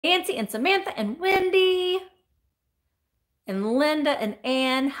Nancy and Samantha and Wendy and Linda and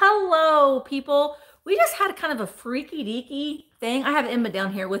Ann. Hello, people. We just had kind of a freaky deaky thing. I have Emma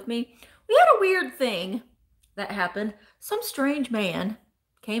down here with me. We had a weird thing that happened. Some strange man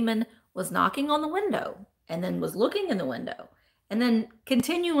came and was knocking on the window and then was looking in the window and then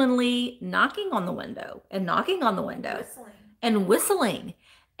continually knocking on the window and knocking on the window and whistling.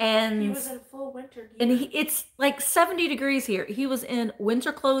 And he was in full winter gear. And it's like 70 degrees here. He was in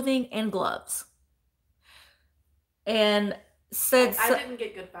winter clothing and gloves. And said, I didn't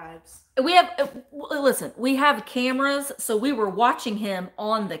get good vibes. We have cameras, so we were watching him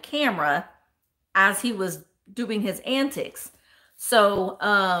on the camera as he was doing his antics. So,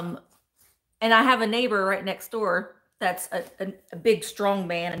 and I have a neighbor right next door that's a big, strong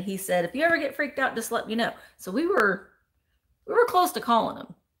man, and he said, if you ever get freaked out, just let me know. So we were close to calling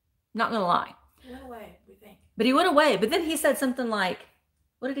him. Not gonna lie. He went away, we think. But he went away. But then he said something like,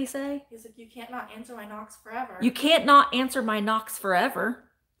 what did he say? He's like, you can't not answer my knocks forever. You can't not answer my knocks forever.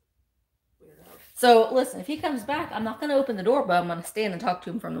 Weirdo. So listen, if he comes back, I'm not gonna open the door, but I'm gonna stand and talk to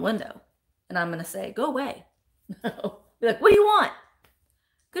him from the window. And I'm gonna say, go away. Be like, what do you want?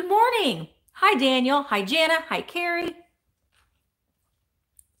 Good morning. Hi, Daniel. Hi, Jana. Hi, Carrie.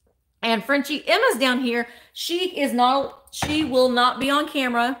 And Frenchie, Emma's down here. She will not be on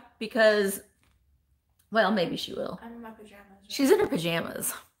camera because, well, maybe she will. I'm in my pajamas. Right? She's in her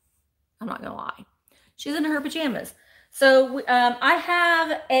pajamas. I'm not going to lie. She's in her pajamas. So I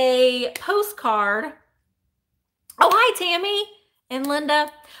have a postcard. Oh, hi, Tammy and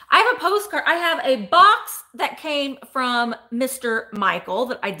Linda. I have a postcard. I have a box that came from Mr. Michael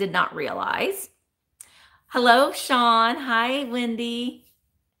that I did not realize. Hello, Sean. Hi, Wendy.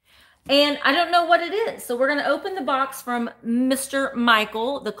 And I don't know what it is. So we're going to open the box from Mr.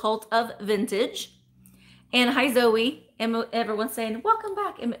 Michael, the Cult of Vintage. And hi, Zoe. And everyone's saying, welcome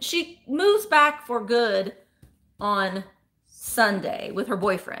back. She moves back for good on Sunday with her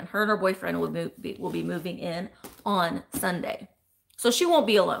boyfriend. Her and her boyfriend will be moving in on Sunday. So she won't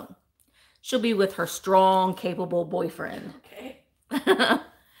be alone. She'll be with her strong, capable boyfriend. Okay.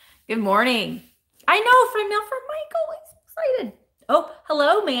 Good morning. I know, from Michael. He's excited. Oh,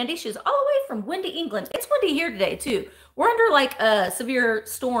 hello, Mandy. She's all the way from windy England. It's windy here today, too. We're under like a severe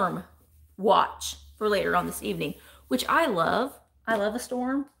storm watch for later on this evening, which I love. I love a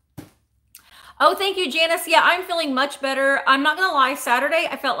storm. Oh, thank you, Janice. Yeah, I'm feeling much better. I'm not going to lie. Saturday,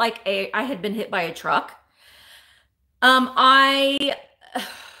 I felt like I had been hit by a truck. I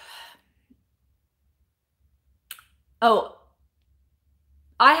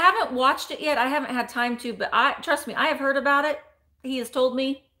haven't watched it yet. I haven't had time to, but trust me, I have heard about it. He has told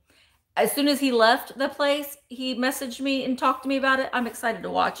me as soon as he left the place, he messaged me and talked to me about it. I'm excited to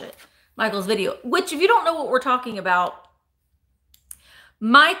watch it. Michael's video, which if you don't know what we're talking about,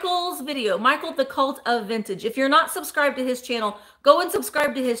 Michael's video, Michael, the Cult of Vintage. If you're not subscribed to his channel, go and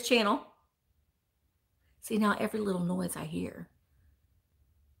subscribe to his channel. See, now every little noise I hear,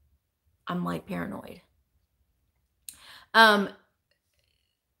 I'm like paranoid. Is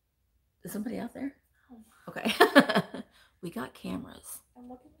somebody out there? Okay. We got cameras. I'm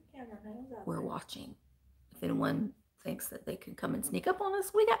looking at the camera. We're watching. If anyone thinks that they can come and sneak up on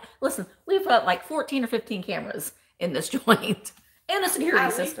us, listen, we've got like 14 or 15 cameras in this joint and a security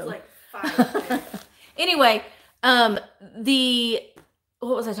system. Like 5. Anyway, what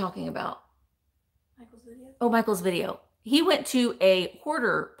was I talking about? Michael's video. Oh, Michael's video. He went to a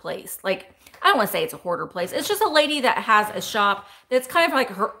hoarder place. Like, I don't want to say it's a hoarder place. It's just a lady that has a shop that's kind of like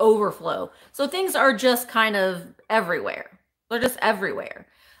her overflow. So things are just kind of everywhere. They're just everywhere.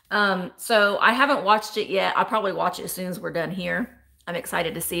 So I haven't watched it yet. I'll probably watch it as soon as we're done here. I'm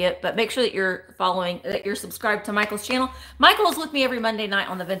excited to see it. But make sure that you're subscribed to Michael's channel. Michael is with me every Monday night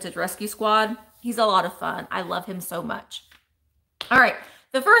on the Vintage Rescue Squad. He's a lot of fun. I love him so much. All right.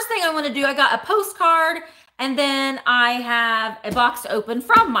 The first thing I want to do, I got a postcard. And then I have a box to open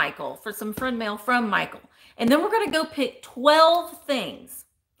from Michael for some friend mail from Michael. And then we're going to go pick 12 things.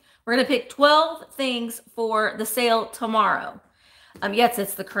 We're going to pick 12 things for the sale tomorrow. Yes,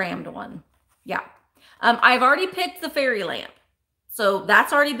 it's the crammed one. Yeah. I've already picked the fairy lamp. So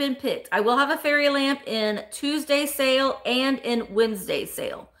that's already been picked. I will have a fairy lamp in Tuesday's sale and in Wednesday's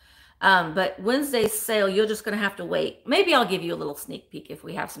sale. But Wednesday's sale, you're just going to have to wait. Maybe I'll give you a little sneak peek if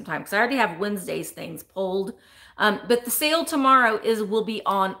we have some time, because I already have Wednesday's things pulled. But the sale tomorrow will be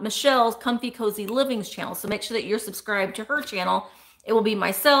on Michelle's Comfy Cozy Livings channel. So make sure that you're subscribed to her channel. It will be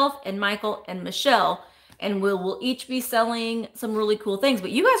myself and Michael and Michelle, and we'll each be selling some really cool things.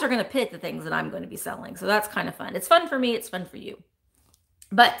 But you guys are going to pick the things that I'm going to be selling. So that's kind of fun. It's fun for me. It's fun for you.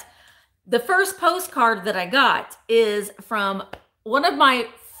 But the first postcard that I got is from one of my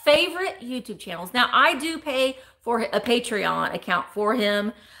favorite YouTube channels. Now, I do pay for a Patreon account for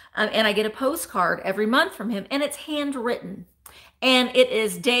him, and I get a postcard every month from him, and it's handwritten. And it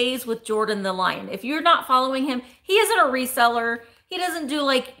is Days with Jordan the Lion. If you're not following him, he isn't a reseller. He doesn't do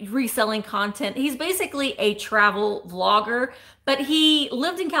like reselling content. He's basically a travel vlogger, but he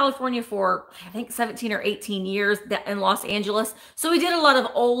lived in California for, I think, 17 or 18 years in Los Angeles. So he did a lot of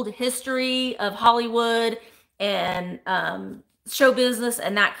old history of Hollywood and show business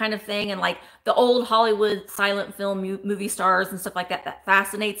and that kind of thing, and like the old Hollywood silent film movie stars and stuff like that. That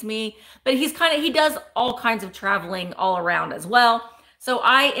fascinates me. But he does all kinds of traveling all around as well. So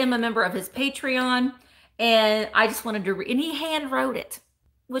I am a member of his Patreon, and I just wanted to and he hand wrote it,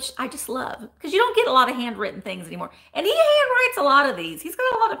 which I just love, because you don't get a lot of handwritten things anymore. And he handwrites a lot of these. He's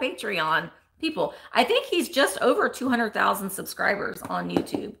got a lot of Patreon people. I think he's just over 200,000 subscribers on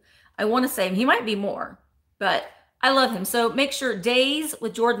YouTube. I want to say he might be more, but I love him. So make sure, Days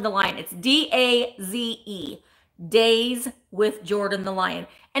with Jordan the Lion. It's D-A-Z-E. Days with Jordan the Lion.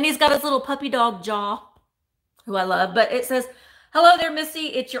 And he's got his little puppy dog, Jaw, who I love. But it says, "Hello there, Misty.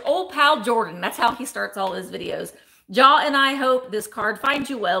 It's your old pal, Jordan." That's how he starts all his videos. "Jaw and I hope this card finds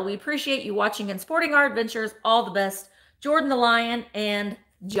you well. We appreciate you watching and supporting our adventures. All the best, Jordan the Lion and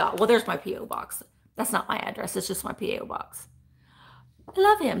Jaw." Well, there's my P.O. box. That's not my address. It's just my P.O. box. I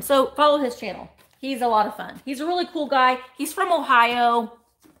love him. So follow his channel. He's a lot of fun. He's a really cool guy. He's from Ohio.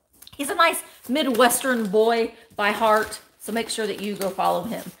 He's a nice Midwestern boy by heart. So make sure that you go follow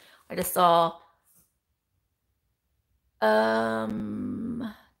him. I just saw, oh,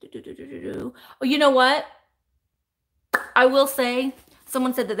 you know what? I will say,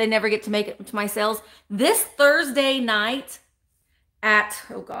 someone said that they never get to make it to my sales. This Thursday night at,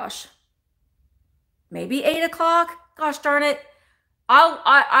 oh gosh, maybe 8 o'clock. Gosh darn it.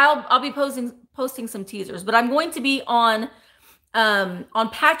 I'll be posting some teasers, but I'm going to be on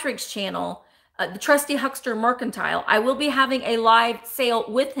Patrick's channel, the Trusty Huckster Mercantile. I will be having a live sale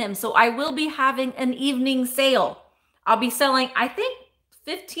with him, so I will be having an evening sale. I'll be selling, I think,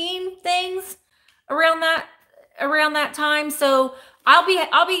 15 things around that time. So I'll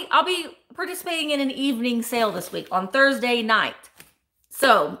be participating in an evening sale this week on Thursday night.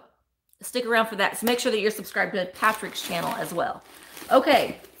 So stick around for that. So make sure that you're subscribed to Patrick's channel as well.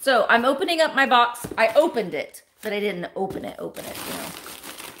 Okay, so I'm opening up my box. I opened it, but I didn't open it, you know.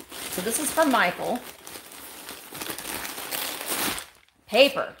 So this is from Michael.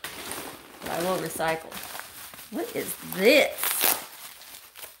 Paper that I will recycle. What is this?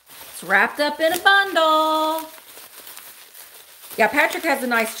 It's wrapped up in a bundle. Yeah, Patrick has a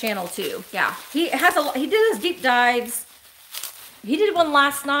nice channel too. Yeah, he did his deep dives. He did one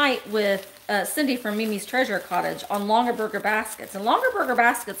last night with Cindy from Mimi's Treasure Cottage on longer burger baskets. And longer burger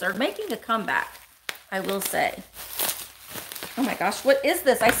baskets are making a comeback, I will say. Oh my gosh, what is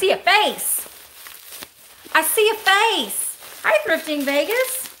this? I see a face. I see a face. Hi, Thrifting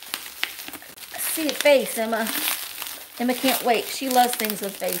Vegas. I see a face, Emma. Emma can't wait. She loves things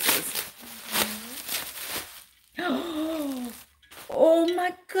with faces. Oh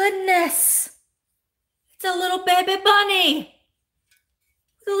my goodness. It's a little baby bunny.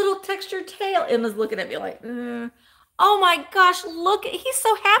 The little textured tail. Emma's looking at me like, oh my gosh, look. He's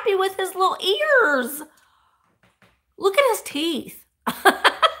so happy with his little ears. Look at his teeth. Oh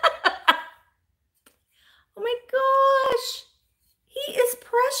my gosh. He is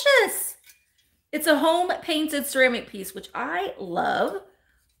precious. It's a home painted ceramic piece, which I love.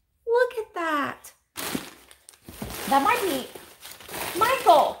 Look at that. That might be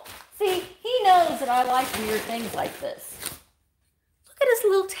Michael. See, he knows that I like weird things like this. Look at his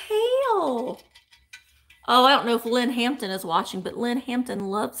little tail. Oh, I don't know if Lynn Hampton is watching, but Lynn Hampton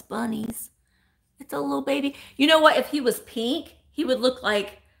loves bunnies. It's a little baby. You know what? If he was pink, he would look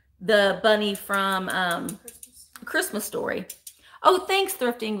like the bunny from Christmas Story. Oh, thanks,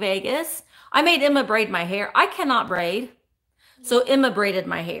 Thrifting Vegas. I made Emma braid my hair. I cannot braid. So Emma braided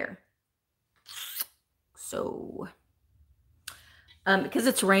my hair. So, because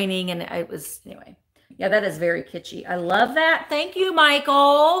it's raining and it was, anyway. Yeah, that is very kitschy. I love that. Thank you,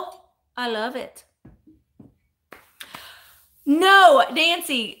 Michael. I love it. No,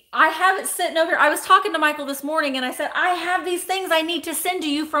 Nancy, I have it sitting over here. I was talking to Michael this morning and I said, I have these things I need to send to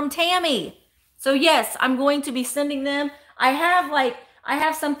you from Tammy. So yes, I'm going to be sending them. I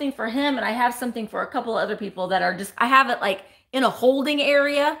have something for him and I have something for a couple of other people that are just, I have it like in a holding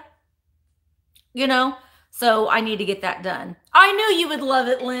area, you know, so I need to get that done. I knew you would love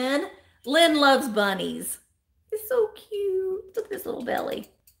it, Lynn. Lynn loves bunnies. It's so cute. Look at this little belly.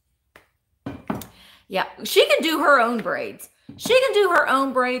 Yeah, she can do her own braids. She can do her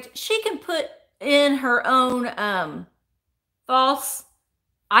own braids. She can put in her own false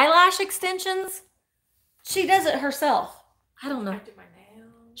eyelash extensions, she does it herself. I don't know. I do my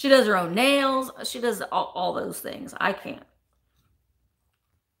nails. She does her own nails. She does all those things. I can't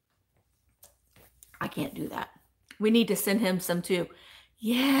do that. We need to send him some too.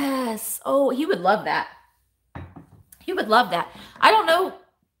 Yes. Oh, he would love that. He would love that. I don't know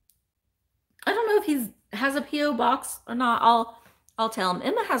if he has a PO box or not. I'll tell him.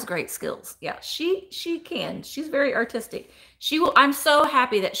 Emma has great skills. Yeah, she can. She's very artistic. She will. I'm so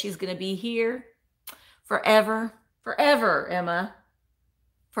happy that she's going to be here forever. Forever, Emma.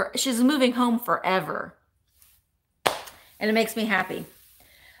 She's moving home forever. And it makes me happy.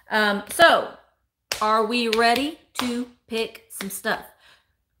 So, are we ready to pick some stuff?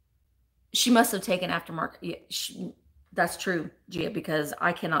 She must have taken aftermarket. Yeah, that's true, Gia, because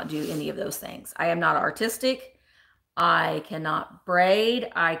I cannot do any of those things. I am not artistic. I cannot braid.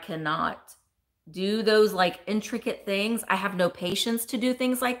 I cannot do those like intricate things. I have no patience to do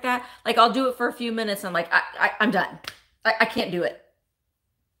things like that. Like I'll do it for a few minutes. And I'm like, I'm done. I can't do it.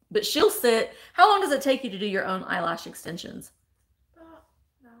 But she'll sit. How long does it take you to do your own eyelash extensions? About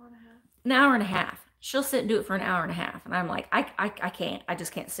an hour and a half. An hour and a half. She'll sit and do it for an hour and a half. And I'm like, I can't. I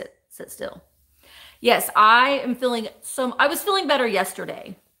just can't sit still. Yes, I was feeling better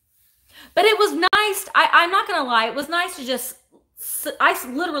yesterday. But it was nice. I'm not going to lie. It was nice to just, I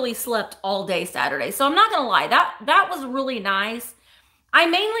literally slept all day Saturday. So I'm not going to lie. That was really nice.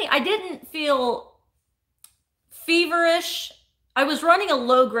 I didn't feel feverish. I was running a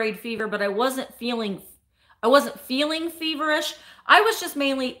low grade fever, but I wasn't feeling feverish. I was just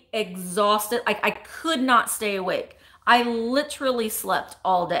mainly exhausted. I could not stay awake. I literally slept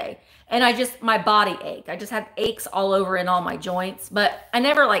all day. And my body ached. I just had aches all over in all my joints, but I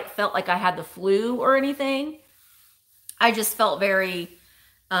never like felt like I had the flu or anything. I just felt very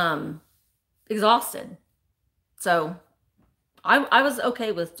exhausted. So I was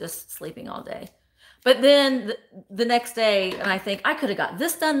okay with just sleeping all day. But then the next day, and I think I could have got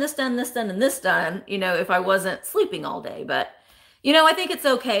this done, this done, this done, and this done, if I wasn't sleeping all day. But, I think it's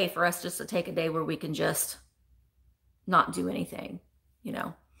okay for us just to take a day where we can just not do anything,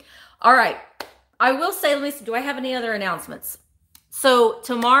 All right. I will say, let me see, do I have any other announcements? So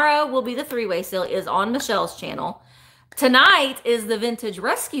tomorrow will be the three-way sale is on Michelle's channel. Tonight is the Vintage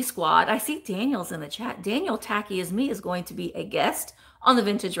Rescue Squad. I see Daniel's in the chat. Daniel Tacky as me is going to be a guest on the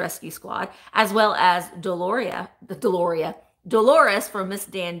Vintage Rescue Squad, as well as Dolores from Miss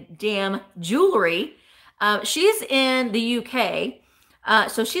Damn Jewelry. She's in the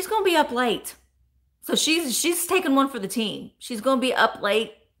UK, so she's going to be up late. So she's taking one for the team. She's going to be up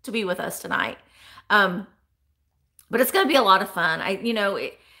late to be with us tonight. But it's going to be a lot of fun. I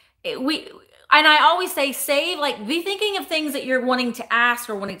always say be thinking of things that you're wanting to ask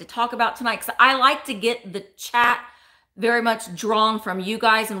or wanting to talk about tonight. Cause I like to get the chat very much drawn from you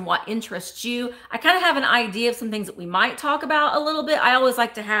guys and what interests you. I kind of have an idea of some things that we might talk about a little bit. I always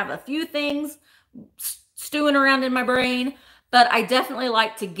like to have a few things stewing around in my brain, but I definitely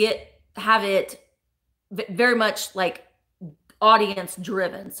like to have it very much like audience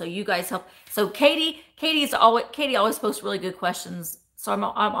driven. So you guys help. So Katie always posts really good questions. So I'm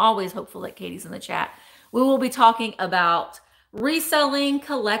always hopeful that Katie's in the chat. We will be talking about reselling,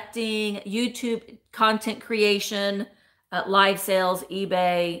 collecting, YouTube content creation, live sales,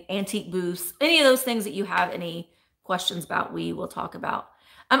 eBay, antique booths, any of those things that you have any questions about, we will talk about.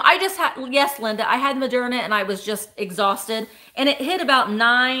 Yes, Linda, I had Moderna and I was just exhausted, and it hit about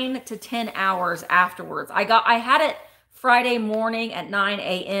 9 to 10 hours afterwards. I had it Friday morning at 9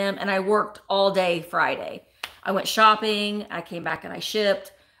 a.m. and I worked all day Friday. I went shopping, I came back and I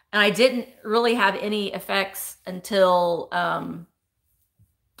shipped, and I didn't really have any effects until, I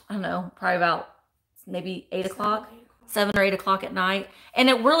don't know, probably about maybe 8 o'clock, 7 or 8 o'clock at night. And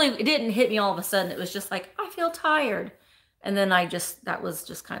it didn't hit me all of a sudden. It was just like, I feel tired. And then that was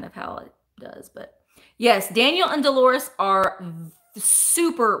just kind of how it does. But yes, Daniel and Dolores are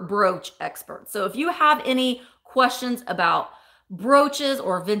super brooch experts. So if you have any questions about brooches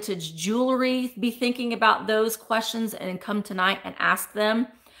or vintage jewelry, be thinking about those questions and come tonight and ask them.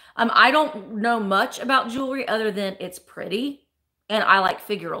 I don't know much about jewelry other than it's pretty and I like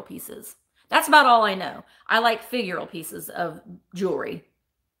figural pieces. That's about all I know. I like figural pieces of jewelry.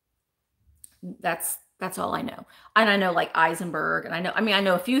 That's all I know. And I know like Eisenberg, and I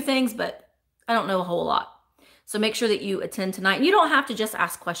know a few things, but I don't know a whole lot. So make sure that you attend tonight. You don't have to just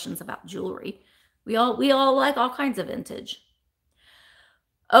ask questions about jewelry. We all like all kinds of vintage.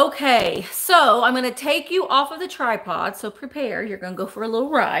 Okay, so I'm going to take you off of the tripod. So prepare. You're going to go for a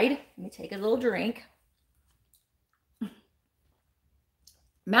little ride. Let me take a little drink.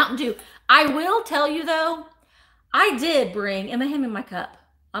 Mountain Dew. I will tell you though, I did bring, Emma, hand me my cup.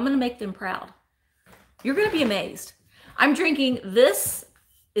 I'm going to make them proud. You're going to be amazed. I'm drinking, this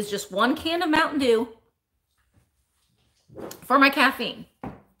is just 1 can of Mountain Dew for my caffeine.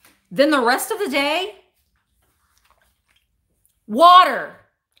 Then the rest of the day, water.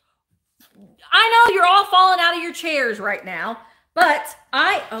 I know you're all falling out of your chairs right now, but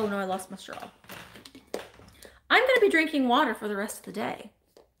oh no, I lost my straw. I'm going to be drinking water for the rest of the day.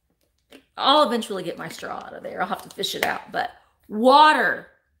 I'll eventually get my straw out of there. I'll have to fish it out, but water.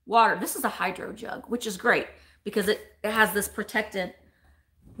 This is a hydro jug, which is great because it has this protectant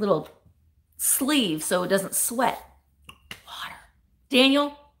little sleeve so it doesn't sweat. Water.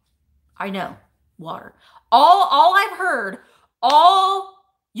 Daniel, I know, water. All I've heard,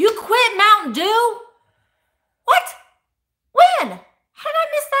 you quit Mountain Dew? What? When? How did I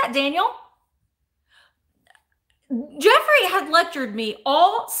miss that, Daniel? Jeffrey had lectured me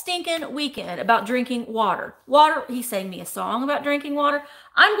all stinking weekend about drinking water. Water, he sang me a song about drinking water.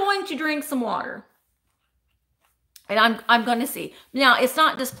 I'm going to drink some water. And I'm going to see. Now, it's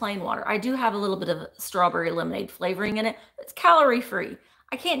not just plain water. I do have a little bit of strawberry lemonade flavoring in it. It's calorie free.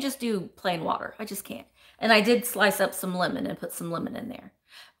 I can't just do plain water. I just can't. And I did slice up some lemon and put some lemon in there.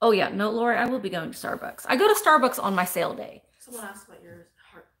 Oh yeah, no, Lori, I will be going to Starbucks. I go to Starbucks on my sale day. Someone asked about your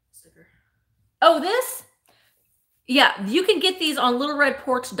heart sticker. Oh, this? Yeah, you can get these on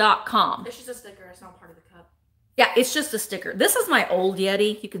littleredporch.com. It's just a sticker. It's not part of the cup. Yeah, it's just a sticker. This is my old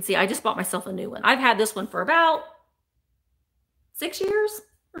Yeti. You can see I just bought myself a new one. I've had this one for about 6 years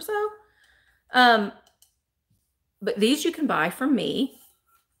or so. But these you can buy from me.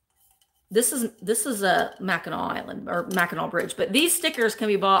 This is a Mackinac Island or Mackinac Bridge, but these stickers can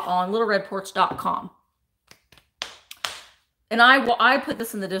be bought on littleredporch.com. And I put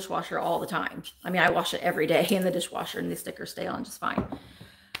this in the dishwasher all the time. I mean, I wash it every day in the dishwasher, and these stickers stay on just fine.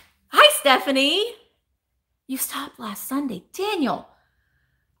 Hi, Stephanie. You stopped last Sunday, Daniel.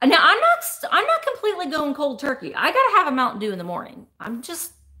 Now I'm not completely going cold turkey. I gotta have a Mountain Dew in the morning.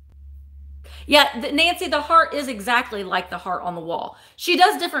 Yeah, Nancy, the heart is exactly like the heart on the wall. She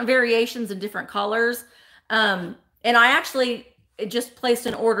does different variations in different colors. And I actually just placed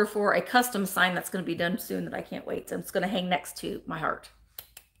an order for a custom sign that's going to be done soon that I can't wait. So it's going to hang next to my heart.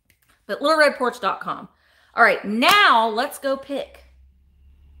 But littleredporch.com. All right, now let's go pick.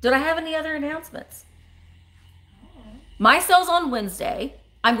 Did I have any other announcements? My sale's on Wednesday.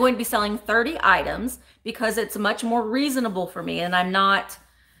 I'm going to be selling 30 items because it's much more reasonable for me and I'm not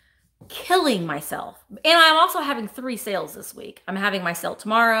killing myself. And I'm also having 3 sales this week. I'm having my sale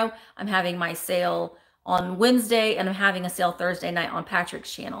tomorrow. I'm having my sale on Wednesday, and I'm having a sale Thursday night on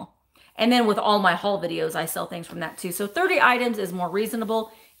Patrick's channel. And then with all my haul videos, I sell things from that too. So 30 items is more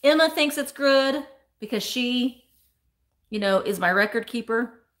reasonable. Emma thinks it's good because she, is my record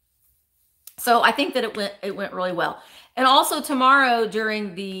keeper. So I think that it went really well. And also tomorrow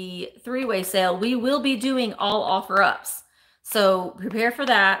during the 3-way sale, we will be doing all offer ups. So prepare for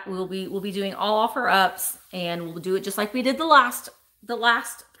that. We'll be doing all offer ups, and we'll do it just like we did the last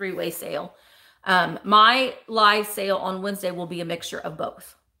 3-way sale. My live sale on Wednesday will be a mixture of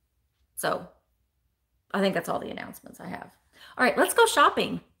both. So I think that's all the announcements I have. All right, let's go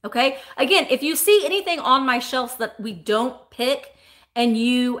shopping. Okay. Again, if you see anything on my shelves that we don't pick and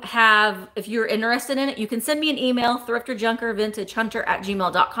if you're interested in it, you can send me an email,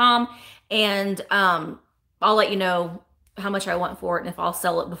 thrifterjunkervintagehunter@gmail.com. And, I'll let you know how much I want for it and if I'll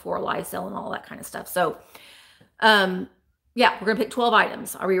sell it before a live sale and all that kind of stuff. So, yeah, we're going to pick 12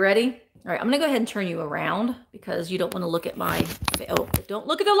 items. Are we ready? All right, I'm going to go ahead and turn you around because you don't want to look at don't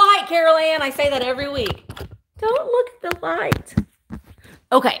look at the light, Carol Ann. I say that every week. Don't look at the light.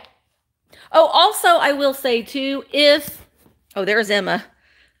 Okay. Oh, also, I will say too, there's Emma.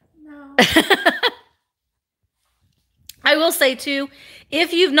 No. I will say too,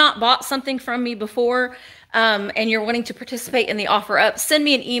 if you've not bought something from me before, and you're wanting to participate in the offer up, send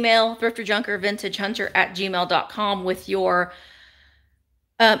me an email, thrifterjunkervintagehunter@gmail.com with your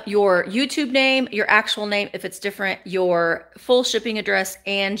YouTube name, your actual name, if it's different, your full shipping address,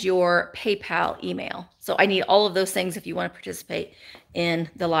 and your PayPal email. So I need all of those things if you want to participate in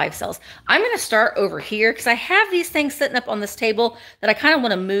the live sales. I'm going to start over here because I have these things sitting up on this table that I kind of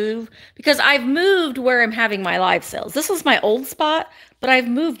want to move because I've moved where I'm having my live sales. This was my old spot, but I've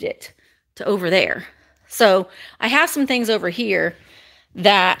moved it to over there. So I have some things over here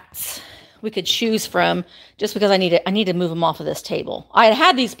that we could choose from just because I need to move them off of this table. I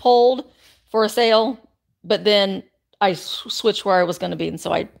had these pulled for a sale, but then I switched where I was going to be, and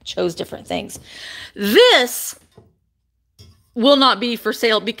so I chose different things. This will not be for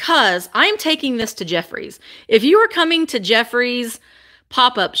sale because I'm taking this to Jeffrey's. If you are coming to Jeffrey's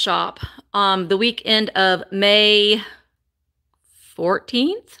pop-up shop the weekend of May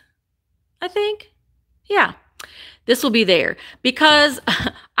 14th, I think. Yeah, this will be there because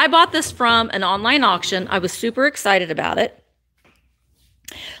I bought this from an online auction. I was super excited about it.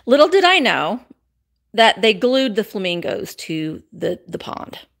 Little did I know that they glued the flamingos to the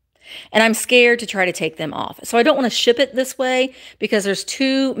pond. And I'm scared to try to take them off. So I don't want to ship it this way because there's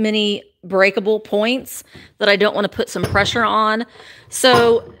too many breakable points that I don't want to put some pressure on.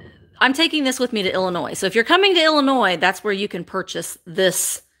 So I'm taking this with me to Illinois. So if you're coming to Illinois, that's where you can purchase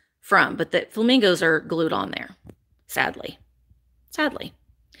this from. But the flamingos are glued on there, sadly. Sadly.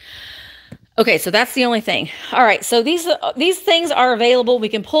 Okay, so that's the only thing. All right, so these things are available. We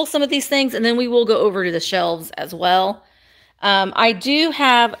can pull some of these things, and then we will go over to the shelves as well. I do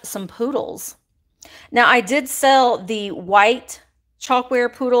have some poodles. Now, I did sell the white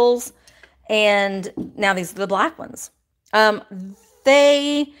chalkware poodles, and now these are the black ones.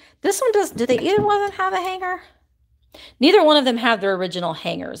 This one does, do they either one of them have a hanger? Neither one of them have their original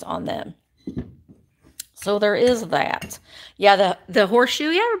hangers on them. So there is that. Yeah, the horseshoe,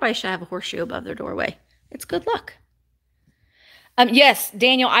 yeah, everybody should have a horseshoe above their doorway. It's good luck. Yes,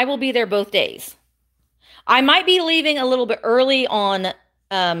 Daniel, I will be there both days. I might be leaving a little bit early on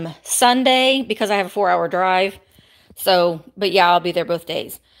Sunday because I have a 4-hour drive. So, but yeah, I'll be there both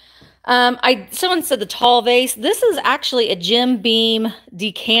days. Someone said the tall vase. This is actually a Jim Beam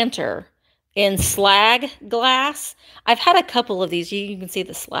decanter in slag glass. I've had a couple of these. You can see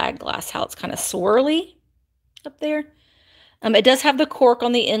the slag glass, how it's kind of swirly up there. It does have the cork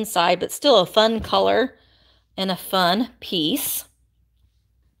on the inside, but still a fun color and a fun piece.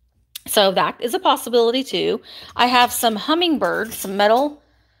 So that is a possibility too. I have some hummingbirds, some metal.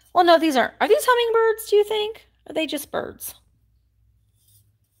 Well, no, these aren't. Are these hummingbirds, do you think? Are they just birds?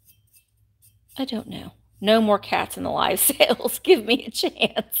 I don't know. No more cats in the live sales. Give me a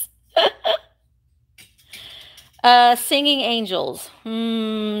chance. Singing angels.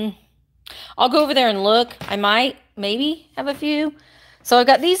 I'll go over there and look. I might, maybe have a few. So I've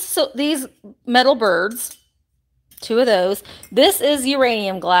got these metal birds. 2 of those. This is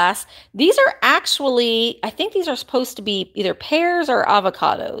uranium glass. These are actually, I think these are supposed to be either pears or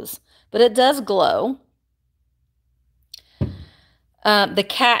avocados, but it does glow. The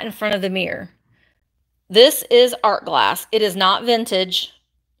cat in front of the mirror. This is art glass. It is not vintage.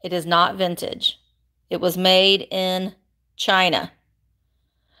 It is not vintage. It was made in China.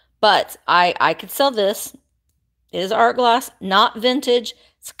 But I could sell this. It is art glass, not vintage.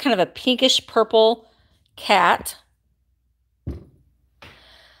 It's kind of a pinkish purple cat.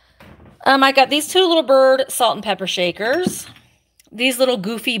 I got these 2 little bird salt and pepper shakers. These little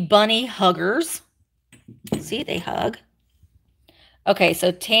goofy bunny huggers. See, they hug. Okay,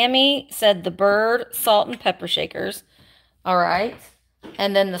 so Tammy said the bird salt and pepper shakers. All right.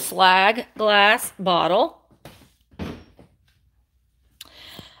 And then the slag glass bottle.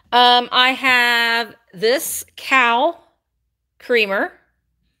 I have this cow creamer.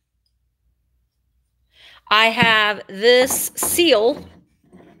 I have this seal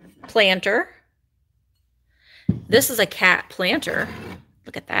planter. This is a cat planter.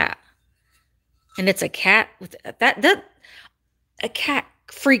 Look at that. And it's a cat with that. A cat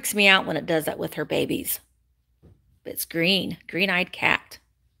freaks me out when it does that with her babies. It's green-eyed cat.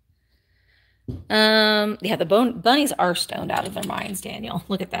 Yeah, the bunnies are stoned out of their minds, Daniel.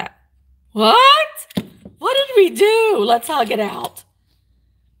 Look at that. What? What did we do? Let's hug it out.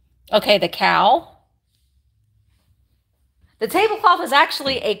 Okay, the cow. The tablecloth is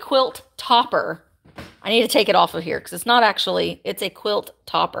actually a quilt topper. I need to take it off of here because it's not actually, it's a quilt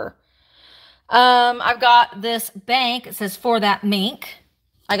topper. I've got this bank. It says for that mink.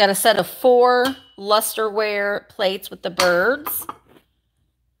 I got a set of 4 lusterware plates with the birds.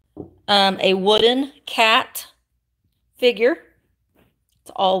 A wooden cat figure.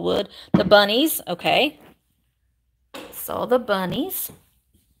 It's all wood. The bunnies. Okay. So the bunnies.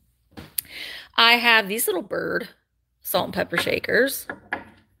 I have these little bird salt and pepper shakers.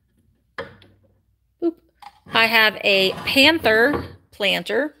 Boop. I have a panther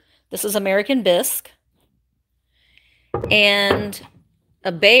planter. This is American bisque. And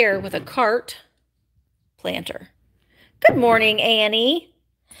a bear with a cart planter. Good morning, Annie.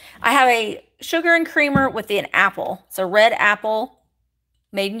 I have a sugar and creamer with an apple. It's a red apple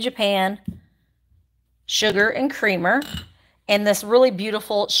made in Japan. Sugar and creamer. And this really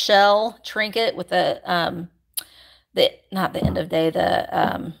beautiful shell trinket with not the end of day,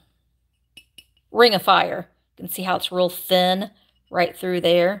 the ring of fire. You can see how it's real thin right through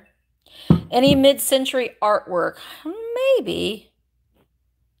there. Any mid-century artwork? Maybe.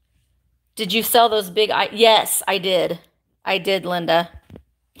 Did you sell those big? Yes, I did. I did, Linda.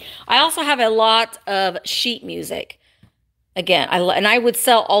 I also have a lot of sheet music. Again, and I would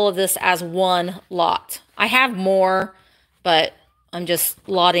sell all of this as one lot. I have more, but I'm just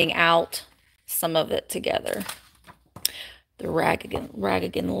lotting out some of it together. The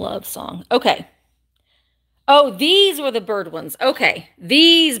Ragagan love song. Okay. Oh, these were the bird ones. Okay.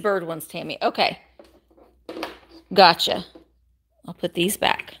 These bird ones, Tammy. Okay. Gotcha. I'll put these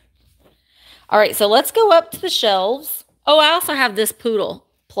back. All right, so let's go up to the shelves. Oh, I also have this poodle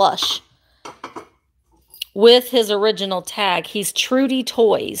plush with his original tag. He's Trudy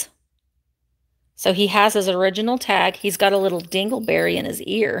Toys. So he has his original tag. He's got a little dingleberry in his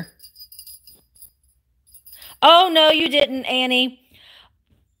ear. Oh, no, you didn't, Annie.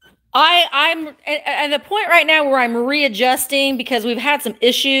 I'm at the point right now where I'm readjusting because we've had some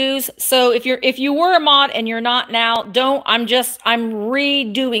issues. So if you were a mod and you're not now, I'm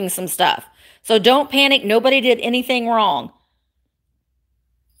redoing some stuff. So don't panic. Nobody did anything wrong.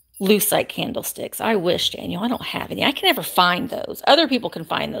 Lucite candlesticks. I wish, Daniel. I don't have any. I can never find those. Other people can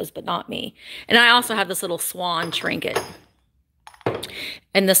find those, but not me. And I also have this little swan trinket.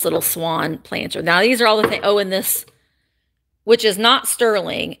 And this little swan planter. Now, these are all the things. Oh, and this, which is not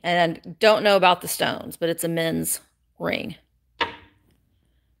sterling, and don't know about the stones, but it's a men's ring.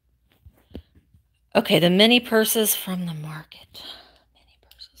 Okay, the mini purses from the market. Mini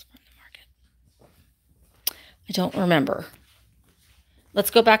purses from the market. I don't remember.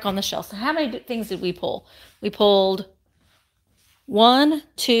 Let's go back on the shelf. So how many things did we pull? We pulled 1,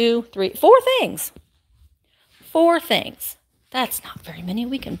 2, 3, 4 things. 4 things. That's not very many.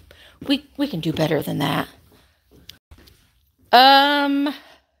 We can do better than that. Oh,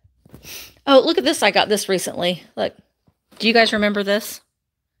 look at this. I got this recently. Look. Do you guys remember this?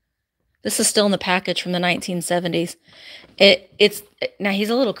 This is still in the package from the 1970s. Now he's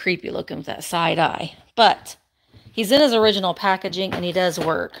a little creepy looking with that side eye, but he's in his original packaging and he does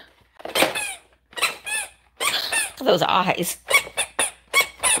work. Look at those eyes.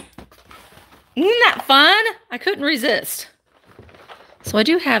 Isn't that fun? I couldn't resist. So I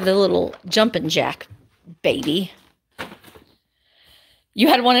do have the little jumping jack baby. You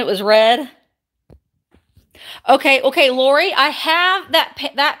had one that was red? Okay, Lori, I have that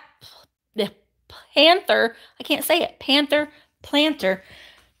panther. I can't say it. Panther planter.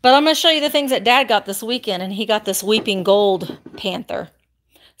 But I'm going to show you the things that Dad got this weekend, and he got this weeping gold panther.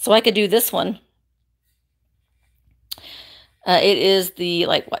 So I could do this one. It is the,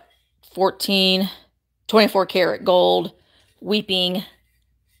 24 karat gold weeping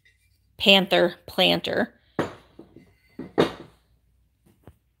panther planter.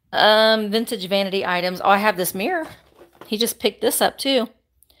 Vintage vanity items. Oh, I have this mirror. He just picked this up too.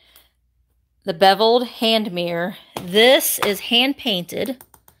 The beveled hand mirror. This is hand painted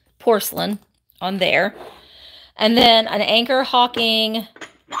porcelain on there. And then an Anchor Hawking.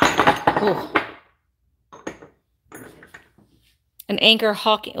 Ooh. An Anchor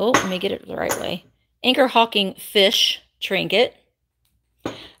Hawking. Oh, let me get it the right way. Anchor Hawking fish trinket.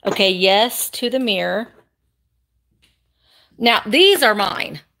 Okay, yes to the mirror. Now, these are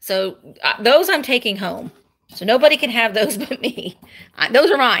mine. So those I'm taking home. So nobody can have those but me.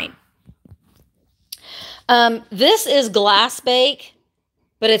 Those are mine. This is glass bake,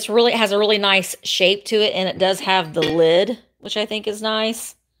 but it has a really nice shape to it, and it does have the lid, which I think is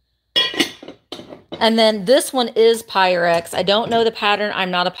nice. And then this one is Pyrex. I don't know the pattern.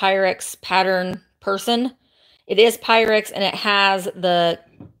 I'm not a Pyrex pattern person. It is Pyrex, and it has the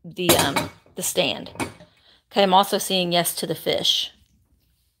stand. Okay, I'm also seeing yes to the fish.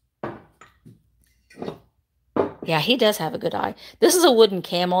 Yeah, he does have a good eye. This is a wooden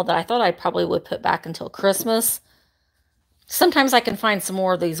camel that I thought I probably would put back until Christmas. Sometimes I can find some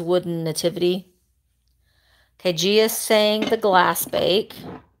more of these wooden nativity. Okay, Gia's saying the glass bake.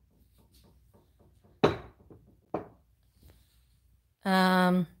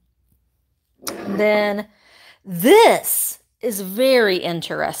 Then this is very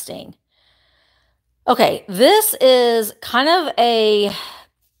interesting. Okay, this is kind of a,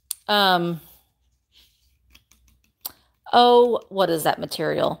 what is that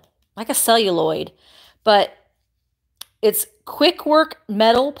material? Like a celluloid, but it's quick work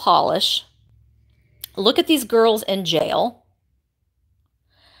metal polish. Look at these girls in jail.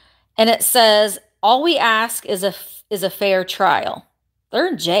 And it says, all we ask is a fair trial. They're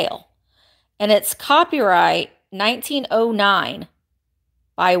in jail. And it's copyright 1909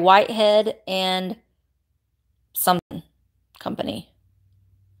 by Whitehead and some company.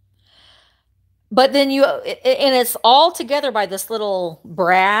 But then and it's all together by this little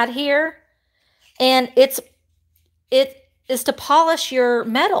brad here. And it is to polish your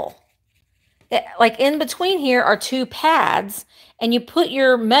metal. Like in between here are 2 pads, and you put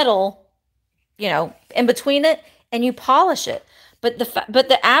your metal, in between it, and you polish it. But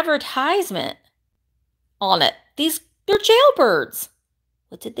the advertisement on it, they're jailbirds.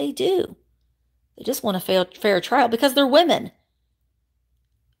 What did they do? They just want a fair trial because they're women.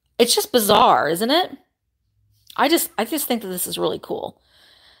 It's just bizarre, isn't it? I just think that this is really cool.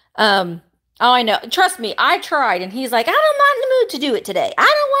 Oh, I know. Trust me, I tried, and he's like, I'm not in the mood to do it today. I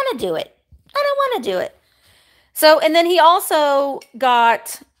don't want to do it. I don't want to do it. So, and then he also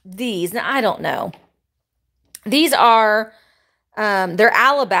got these. Now, I don't know. These are, they're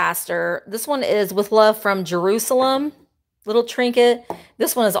alabaster. This one is With Love from Jerusalem. Little trinket.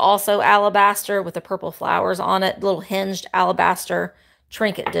 This one is also alabaster with the purple flowers on it. Little hinged alabaster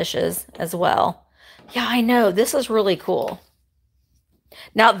trinket dishes as well. Yeah, I know. This is really cool.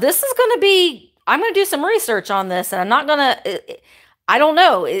 Now, this is going to be, I'm going to do some research on this, and I'm not going to, I don't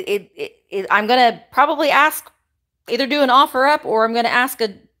know. I'm going to probably either do an offer up, or I'm going to ask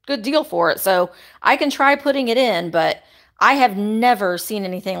a good deal for it. So I can try putting it in, but I have never seen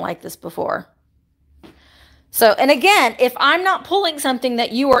anything like this before. So, and again, if I'm not pulling something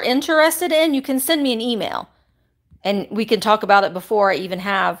that you are interested in, you can send me an email, and we can talk about it before I even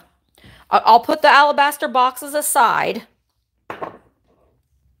have. I'll put the alabaster boxes aside,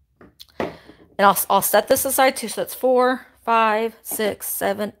 and I'll set this aside too. So that's 4, 5, 6,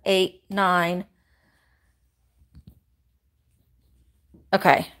 7, 8, 9.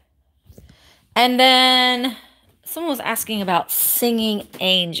 Okay. And then someone was asking about singing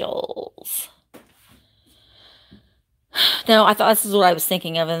angels. No, I thought this is what I was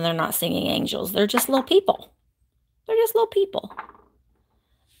thinking of, and they're not singing angels. They're just little people. They're just little people.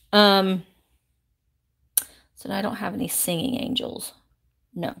 So I don't have any singing angels.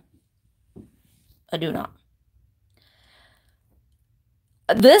 No, I do not.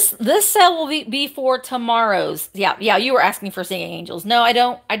 This sale will be for tomorrow's. Yeah, you were asking for singing angels. No, I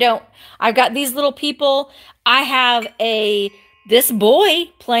don't. I've got these little people. I have this boy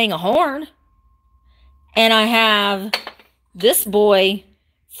playing a horn. And I have this boy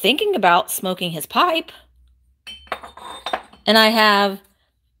thinking about smoking his pipe. And I have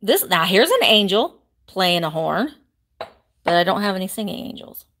this. Now, here's an angel playing a horn. But I don't have any singing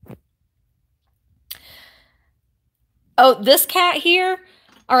angels. Oh, this cat here.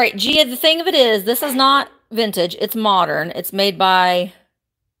 All right, Gia, the thing of it is, this is not vintage. It's modern. It's made by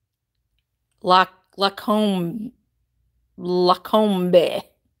Lacombe.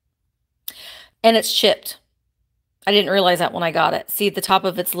 And it's chipped. I didn't realize that when I got it. See the top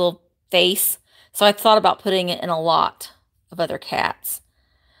of its little face? So I thought about putting it in a lot of other cats.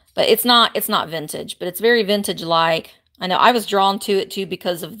 But it's not vintage, but it's very vintage-like. I know I was drawn to it too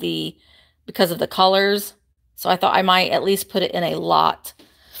because of the colors. So I thought I might at least put it in a lot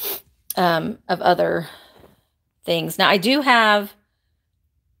of other things. Now I do have,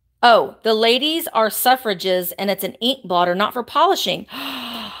 oh, the ladies are suffrages, and it's an ink blotter, not for polishing.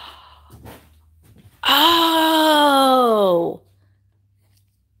 Oh,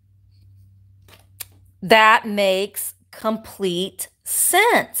 that makes complete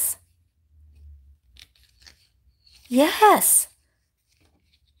sense. Yes.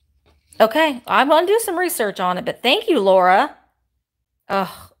 Okay, I'm going to do some research on it, but thank you, Laura.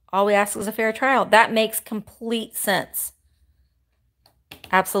 Oh, all we ask is a fair trial. That makes complete sense.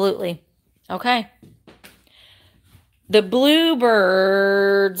 Absolutely. Okay. The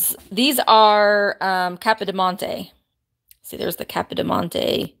bluebirds, these are Capodimonte. See, there's the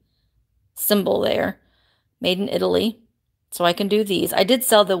Capodimonte symbol there. Made in Italy. So I can do these. I did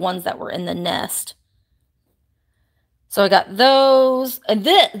sell the ones that were in the nest. So I got those. And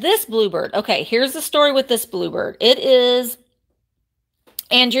this bluebird. Okay, here's the story with this bluebird. It is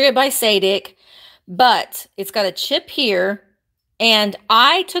Andrea by Sadik, but it's got a chip here. And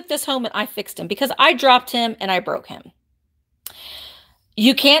I took this home and I fixed him because I dropped him and I broke him.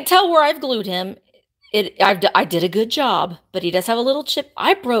 You can't tell where I've glued him. I did a good job, but he does have a little chip.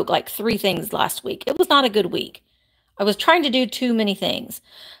 I broke like 3 things last week. It was not a good week. I was trying to do too many things.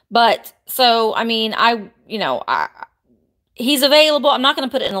 But, so, I mean, he's available. I'm not going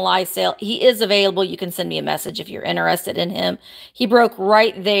to put it in a live sale. He is available. You can send me a message if you're interested in him. He broke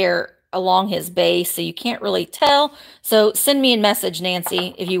right there along his base, so you can't really tell. So send me a message,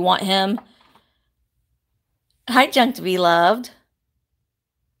 Nancy, if you want him. Hi, Junk to be loved.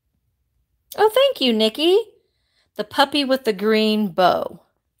 Oh, thank you, Nikki. The puppy with the green bow.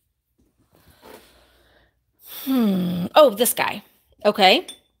 Oh, this guy. Okay.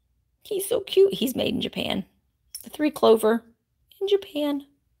 He's so cute. He's made in Japan. The 3 clover in Japan.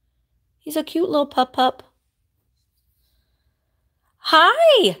 He's a cute little pup.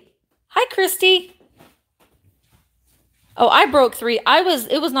 Hi. Hi, Christy. Oh, I broke 3.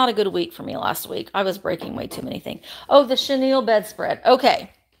 It was not a good week for me last week. I was breaking way too many things. Oh, the chenille bedspread.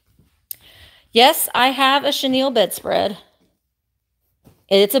 Okay. Yes, I have a chenille bedspread.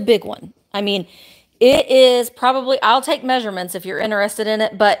 It's a big one. I mean, it is probably, I'll take measurements if you're interested in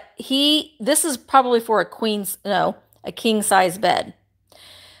it, but this is probably for a king size bed.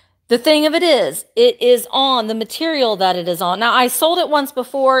 The thing of it is on the material that it is on. Now, I sold it once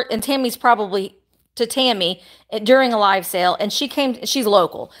before, and Tammy's probably to Tammy during a live sale, and she's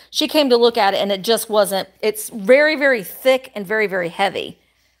local. She came to look at it, and it just wasn't, it's very, very thick and very, very heavy.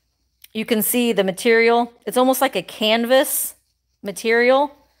 You can see the material. It's almost like a canvas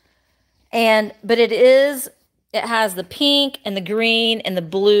material. But it has the pink and the green and the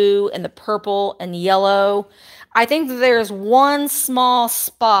blue and the purple and yellow. I think there's one small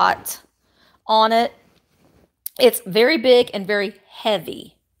spot on it. It's very big and very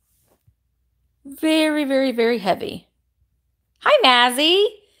heavy. Very, very, very heavy. Hi, Mazzy.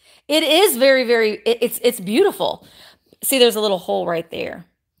 It is very, very, it's beautiful. See, there's a little hole right there.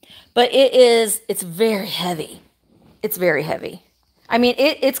 But it's very heavy. It's very heavy. I mean,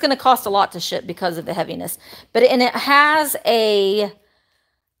 it's going to cost a lot to ship because of the heaviness. And it has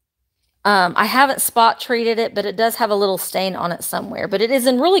I haven't spot treated it, but it does have a little stain on it somewhere. But it is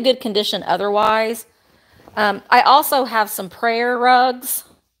in really good condition otherwise. I also have some prayer rugs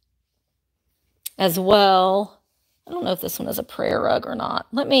as well. I don't know if this one is a prayer rug or not.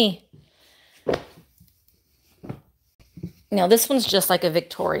 No, this one's just like a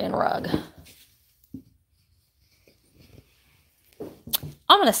Victorian rug.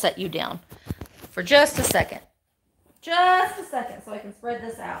 I'm going to set you down for just a second. Just a second so I can spread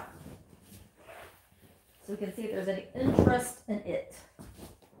this out. So we can see if there's any interest in it.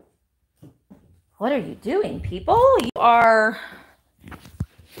 What are you doing, people? You are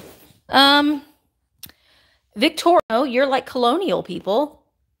Victorian. You're like colonial people.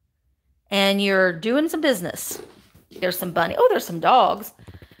 And you're doing some business. There's some bunny. Oh, there's some dogs.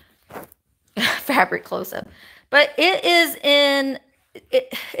 Fabric close-up. But it is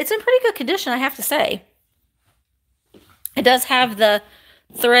it's in pretty good condition, I have to say. It does have the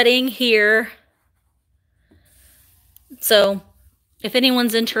threading here. So if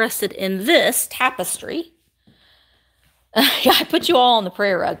anyone's interested in this tapestry, yeah, I put you all on the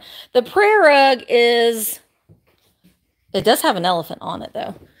prayer rug. The prayer rug it does have an elephant on it,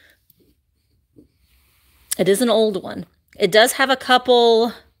 though. It is an old one. It does have a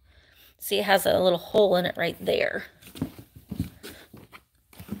couple, see, it has a little hole in it right there.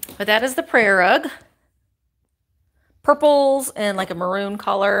 But that is the prayer rug. Purples and like a maroon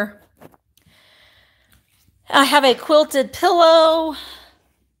color. I have a quilted pillow.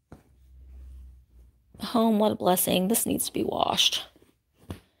 Oh, what a blessing. This needs to be washed.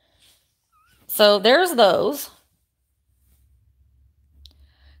 So there's those.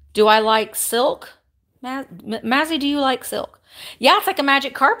 Do I like silk? Mazzy, do you like silk? Yeah, it's like a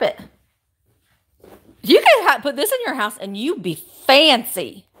magic carpet. You can put this in your house and you'd be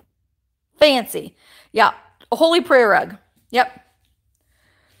fancy. Fancy. Yeah, a holy prayer rug. Yep.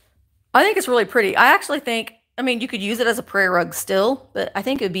 I think it's really pretty. I actually think, I mean, you could use it as a prayer rug still, but I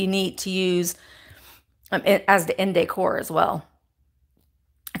think it would be neat to use it as the end decor as well.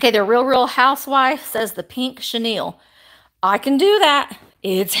 Okay, the Real Housewife says the pink chenille. I can do that.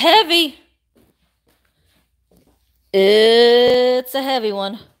 It's heavy. It's a heavy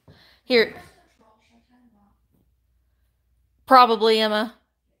one. Here. Probably, Emma.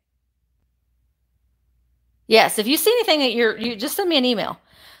 Yes, if you see anything that you just send me an email.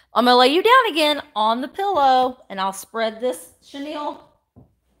 I'm going to lay you down again on the pillow, and I'll spread this chenille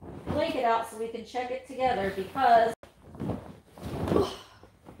blanket out so we can check it together because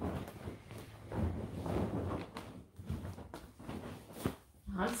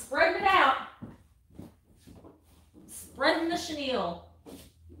I'm spreading it out. Spreading the chenille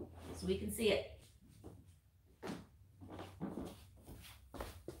so we can see it.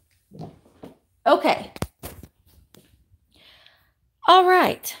 Okay. All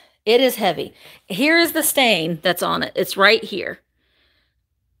right. It is heavy. Here is the stain that's on it. It's right here.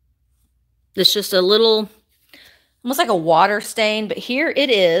 It's just a little, almost like a water stain, but here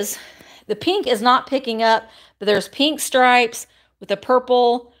it is. The pink is not picking up, but there's pink stripes with a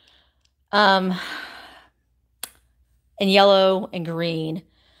purple, and yellow and green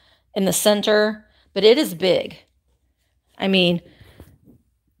in the center, but it is big. I mean,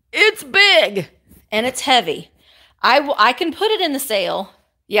 it's big and it's heavy. I can put it in the sale.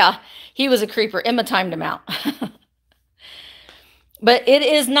 Yeah, he was a creeper. Emma timed him out. But it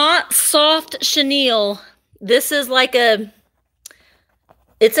is not soft chenille. This is like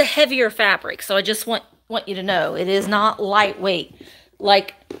it's a heavier fabric. So I just want want you to know it is not lightweight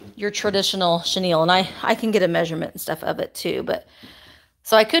like your traditional chenille. And I can get a measurement and stuff of it too. But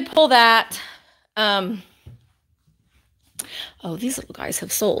so I could pull that. Oh, these little guys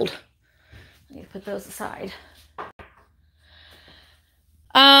have sold. I need to put those aside.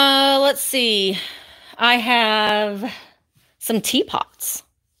 Let's see. I have some teapots.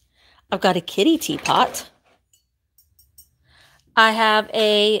 I've got a kitty teapot. I have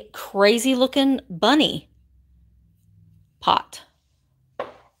a crazy looking bunny pot.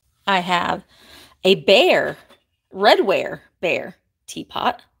 I have a bear, redware bear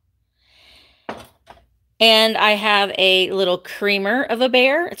teapot. And I have a little creamer of a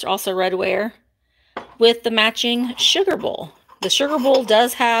bear. It's also redware with the matching sugar bowl. The sugar bowl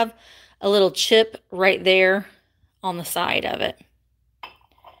does have a little chip right there on the side of it.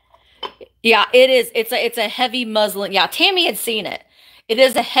 Yeah, it is. It's a heavy muslin. Yeah, Tammy had seen it. It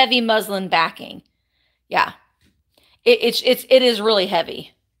is a heavy muslin backing. Yeah, it is really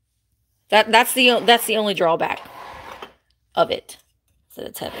heavy. That's the only drawback of it, is that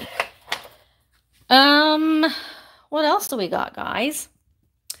it's heavy. What else do we got, guys?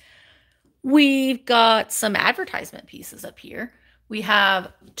 We've got some advertisement pieces up here. We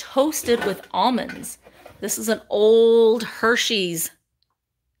have toasted with almonds. This is an old Hershey's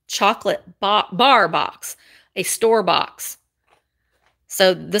chocolate bar box, a store box.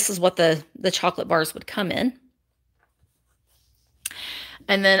 So this is what the chocolate bars would come in.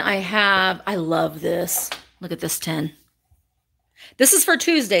 And then I love this. Look at this tin. This is for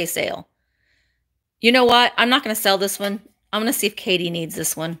Tuesday sale. You know what? I'm not going to sell this one. I'm going to see if Katie needs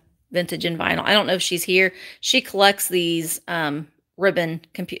this one. Vintage and vinyl. I don't know if she's here. She collects these ribbon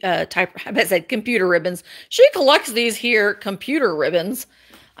type. I said computer ribbons. She collects these here computer ribbons.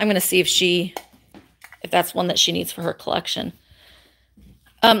 I'm going to see if that's one that she needs for her collection.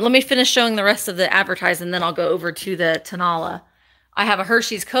 Let me finish showing the rest of the advertising, and then I'll go over to the Tanala. I have a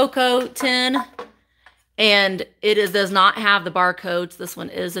Hershey's Cocoa tin, and it does not have the barcodes. This one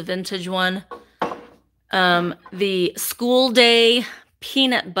is a vintage one. The School Day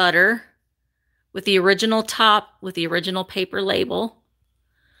peanut butter with the original top, with the original paper label.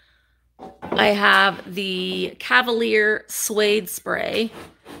 I have the Cavalier suede spray.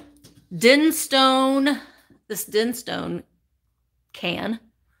 Dinstone, this Dinstone can.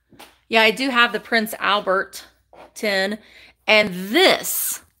 Yeah, I do have the Prince Albert tin. And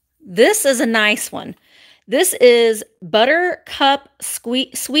this is a nice one. This is Buttercup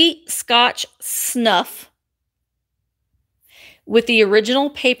Sweet Scotch Snuff with the original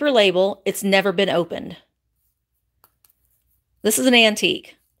paper label. It's never been opened. This is an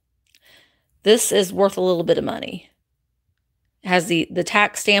antique. This is worth a little bit of money. It has the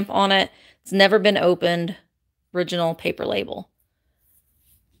tax stamp on it. It's never been opened. Original paper label.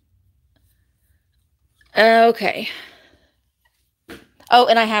 Okay. Oh,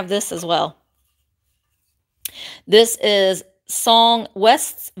 and I have this as well. This is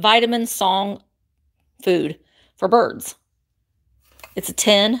West's Vitamin Song food for birds. It's a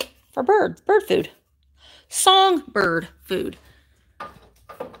tin for bird food. Songbird food. I'll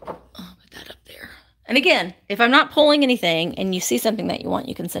put that up there. And again, if I'm not pulling anything and you see something that you want,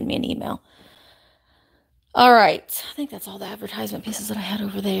 you can send me an email. All right. I think that's all the advertisement pieces that I had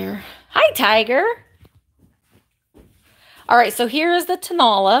over there. Hi, Tiger. All right. So here is the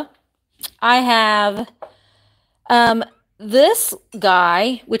Tanala. I have this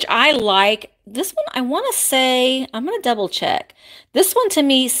guy, which I like. This one, I want to say, I'm going to double check. This one to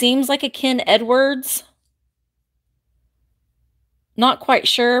me seems like a Ken Edwards. Not quite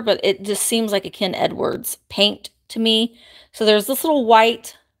sure, but it just seems like a Ken Edwards paint to me. So there's this little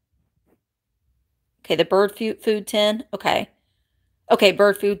white. Okay, the bird food tin. Okay. Okay,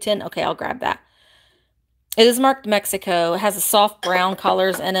 bird food tin. Okay, I'll grab that. It is marked Mexico. It has a soft brown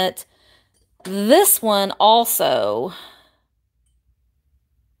colors in it. This one also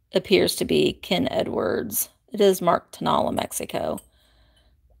appears to be Ken Edwards. It is marked Tanala, Mexico.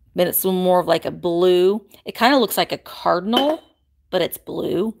 But it's more of like a blue. It kind of looks like a cardinal, but it's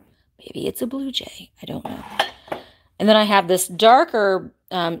blue. Maybe it's a blue jay. I don't know. And then I have this darker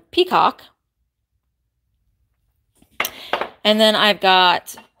peacock. And then I've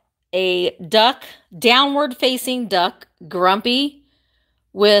got a duck, downward facing duck, grumpy,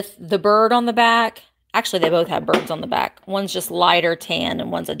 with the bird on the back. Actually, they both have birds on the back. One's just lighter tan and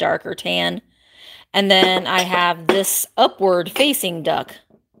one's a darker tan. And then I have this upward facing duck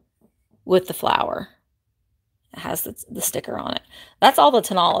with the flower. It has the sticker on it. That's all the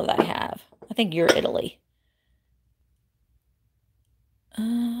Tanala that I have. I think you're Italy.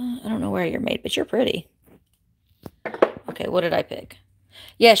 I don't know where you're made, but you're pretty. Okay, what did I pick?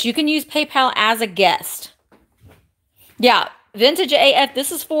 Yes, you can use PayPal as a guest. Yeah, Vintage AF,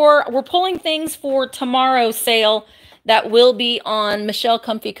 this is for, we're pulling things for tomorrow's sale that will be on Michelle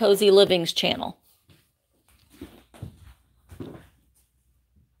Comfy Cozy Living's channel.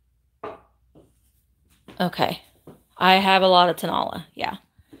 Okay. I have a lot of Tenala. Yeah.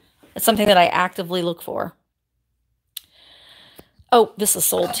 It's something that I actively look for. Oh, this is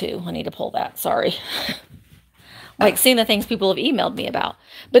sold too. I need to pull that. Sorry. Like seeing the things people have emailed me about.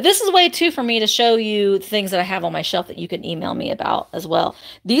 But this is a way too for me to show you things that I have on my shelf that you can email me about as well.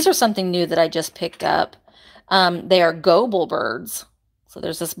 These are something new that I just picked up. They are Goebel birds. So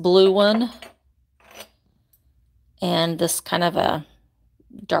there's this blue one and this kind of a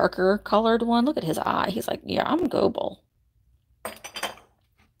darker colored one. Look at his eye. He's like, yeah, I'm Goebel.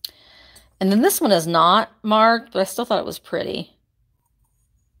 And then this one is not marked, but I still thought it was pretty.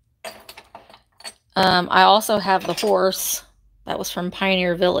 I also have the horse that was from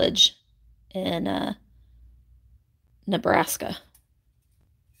Pioneer Village in Nebraska.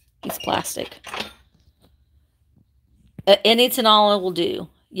 He's plastic. Any Tenala will do.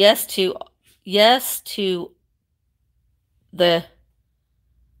 Yes to the,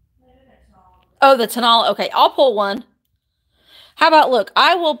 oh, the Tenala. Okay, I'll pull one. How about, look,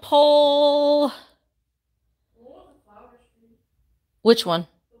 I will pull, which one?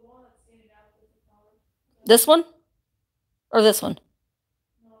 This one? Or this one?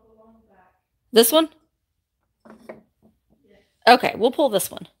 This one? Okay, we'll pull this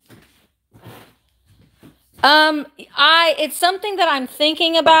one. It's something that I'm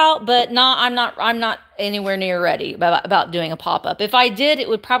thinking about, but I'm not anywhere near ready about doing a pop-up. If I did, it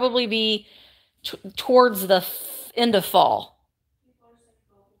would probably be towards the end of fall.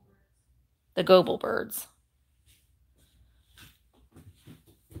 The Goebel birds.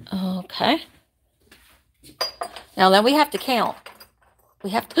 Okay. Now then we have to count.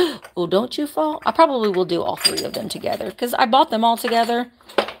 We have to, oh, don't you fall? I probably will do all three of them together because I bought them all together.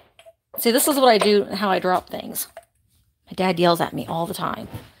 See, this is what I do and how I drop things. My dad yells at me all the time.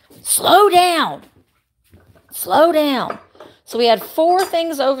 Slow down. Slow down. So we had 4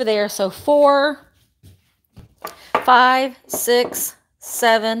 things over there. So 4, 5, 6,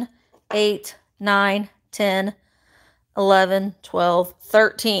 7, 8, 9, 10, 11, 12,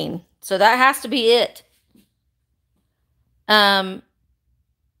 13. So that has to be it. Oh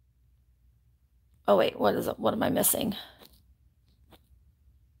wait, what is it? What am I missing?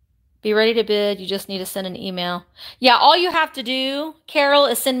 Be ready to bid. You just need to send an email. Yeah, all you have to do, Carol,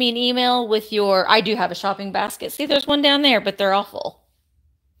 is send me an email with your, I do have a shopping basket. See, there's one down there, but they're all full.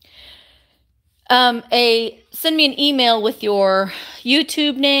 Send me an email with your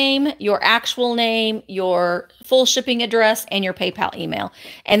YouTube name, your actual name, your full shipping address, and your PayPal email.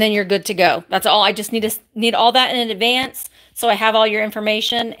 And then you're good to go. That's all. I just need all that in advance. So I have all your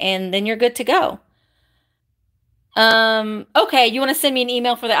information and then you're good to go. Okay. You want to send me an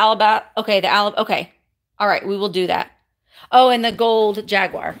email for the Alabama? Okay. Okay. All right. We will do that. Oh, and the gold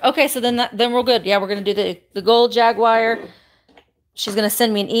Jaguar. Okay. So then we're good. Yeah. We're going to do the gold Jaguar. She's going to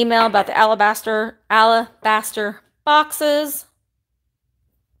send me an email about the alabaster boxes.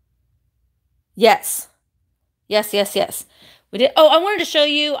 Yes. Yes. We did. Oh, I wanted to show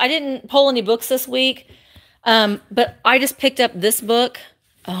you, I didn't pull any books this week. But I just picked up this book.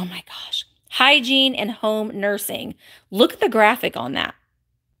 Oh my gosh. Hygiene and Home Nursing. Look at the graphic on that.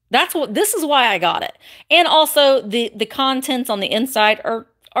 This is why I got it. And also the contents on the inside are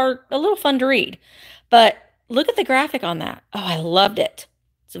a little fun to read. But look at the graphic on that. Oh, I loved it.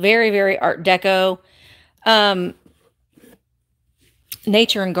 It's very, very Art Deco.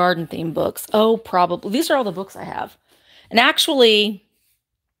 Nature and garden theme books. Oh, probably. These are all the books I have. And actually,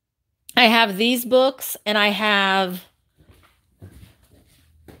 I have these books and I have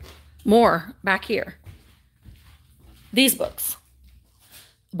more back here. These books.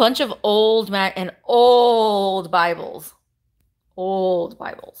 A bunch of old Bibles. Old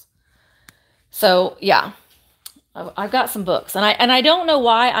Bibles. So, yeah. I've got some books. And I don't know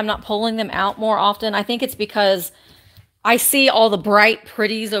why I'm not pulling them out more often. I think it's because I see all the bright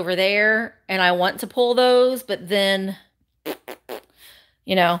pretties over there and I want to pull those, but then,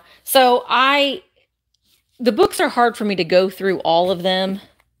 you know, so the books are hard for me to go through all of them,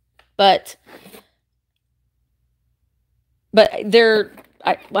 but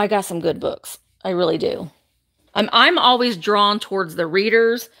I got some good books. I really do. I'm always drawn towards the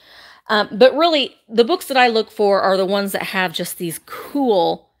readers. But really, the books that I look for are the ones that have just these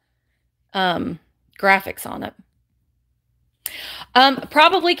cool graphics on it.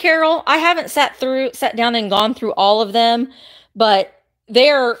 Probably, Carol, I haven't sat down and gone through all of them, but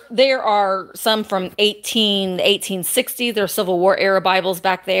There are some from 1860. There are Civil War era Bibles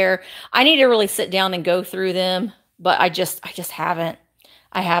back there. I need to really sit down and go through them, but I just haven't.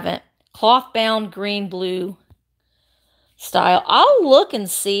 I haven't. Cloth bound green blue style. I'll look and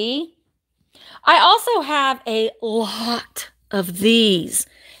see. I also have a lot of these,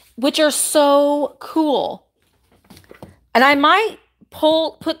 which are so cool. And I might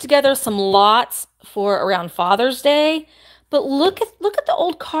put together some lots for around Father's Day. But look at the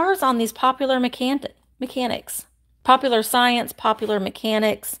old cars on these popular mechanics. Popular Science, Popular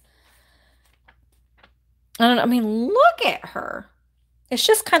Mechanics. I don't know. I mean, look at her. It's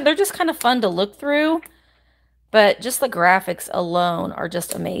just they're just kind of fun to look through. But just the graphics alone are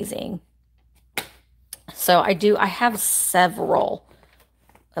just amazing. So I have several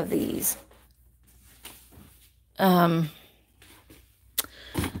of these. And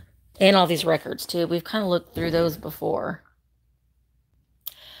all these records too. We've kind of looked through those before.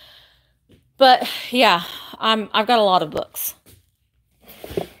 But yeah, I've got a lot of books.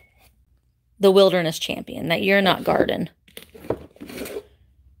 The Wilderness Champion, That Year Not Garden.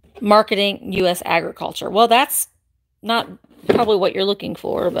 Marketing U.S. Agriculture. Well, that's not probably what you're looking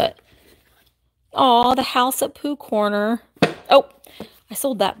for, but oh, The House at Pooh Corner. Oh, I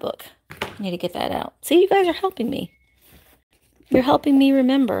sold that book. I need to get that out. See, you guys are helping me. You're helping me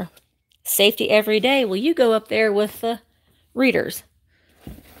remember. Safety Every Day. Well, you go up there with the readers.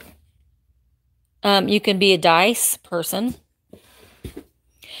 You can be a dice person.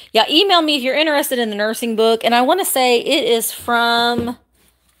 Yeah, email me if you're interested in the nursing book. And I want to say it is from...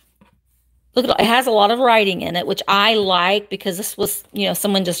 Look at it. It has a lot of writing in it, which I like because this was,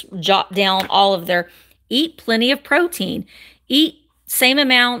 someone just jot down all of their... Eat plenty of protein. Eat same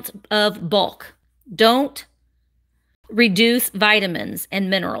amount of bulk. Don't reduce vitamins and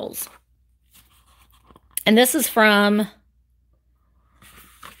minerals. And this is from...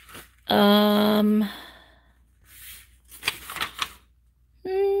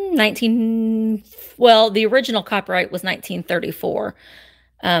 the original copyright was 1934.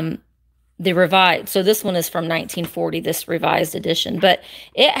 The revised, so this one is from 1940, this revised edition, but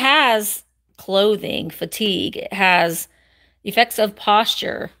it has clothing, fatigue, it has effects of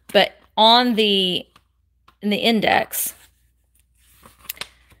posture, but in the index,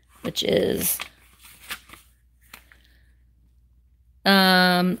 which is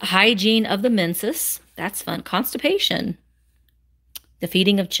hygiene of the menses, that's fun, constipation, the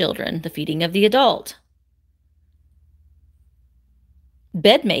feeding of children, the feeding of the adult,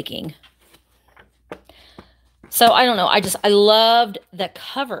 bed making. So I don't know. I loved the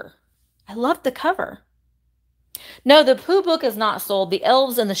cover. I loved the cover. No, the Pooh book is not sold. The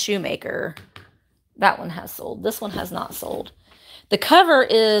Elves and the Shoemaker, that one has sold. This one has not sold. The cover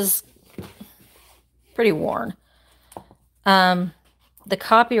is pretty worn. The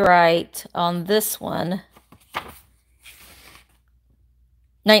copyright on this one,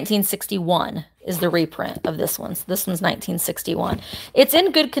 1961 is the reprint of this one. So this one's 1961. It's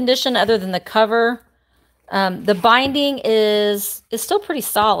in good condition other than the cover. The binding is still pretty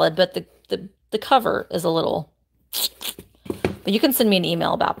solid, but the cover is a little... But you can send me an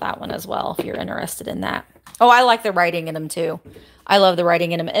email about that one as well if you're interested in that. Oh, I like the writing in them too. I love the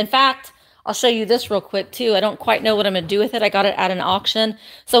writing in them. In fact, I'll show you this real quick too. I don't quite know what I'm going to do with it. I got it at an auction.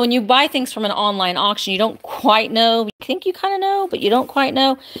 So when you buy things from an online auction, you don't quite know. You think you kind of know, but you don't quite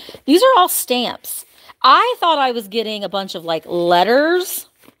know. These are all stamps. I thought I was getting a bunch of like letters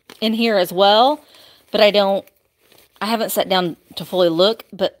in here as well, but I haven't sat down to fully look,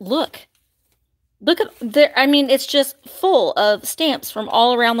 but look at there. I mean, it's just full of stamps from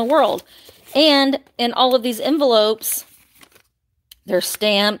all around the world. And in all of these envelopes, there's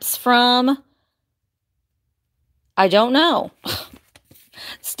stamps from, I don't know,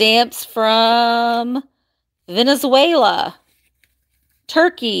 stamps from Venezuela,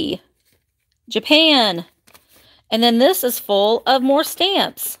 Turkey, Japan. And then this is full of more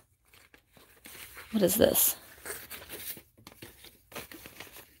stamps. What is this?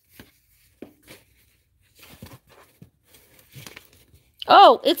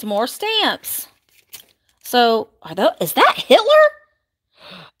 Oh, it's more stamps. So, is that Hitler?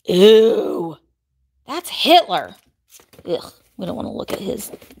 Ew. That's Hitler. Ugh, we don't want to look at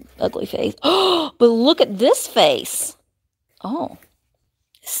his ugly face. Oh, but look at this face. Oh,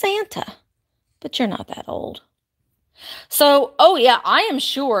 Santa. But you're not that old. So, oh yeah, I am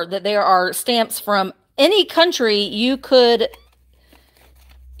sure that there are stamps from any country you could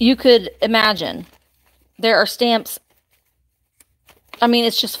imagine. There are stamps. I mean,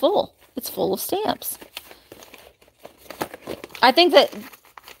 it's just full. It's full of stamps. I think that,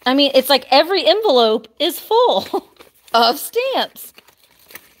 I mean, it's like every envelope is full of stamps.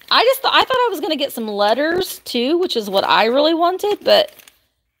 I thought I was going to get some letters too, which is what I really wanted, but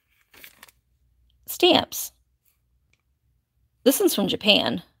stamps. This one's from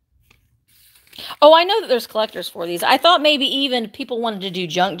Japan. Oh, I know that there's collectors for these. I thought maybe even people wanted to do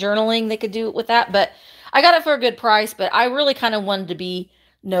junk journaling, they could do it with that, but I got it for a good price, but I really kind of wanted to be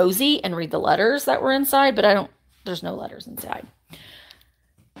nosy and read the letters that were inside, but there's no letters inside.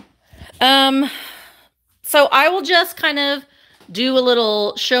 So I will just kind of do a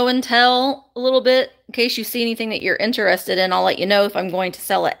little show and tell a little bit in case you see anything that you're interested in. I'll let you know if I'm going to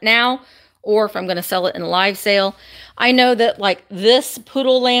sell it now or if I'm going to sell it in a live sale. I know that like this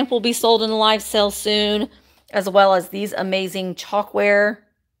poodle lamp will be sold in a live sale soon, as well as these amazing chalkware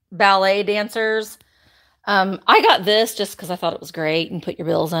ballet dancers. I got this just because I thought it was great and put your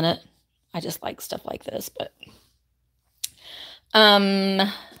bills in it. I just like stuff like this, but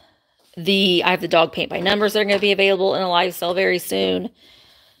I have the dog paint by numbers that are going to be available in a live sale very soon.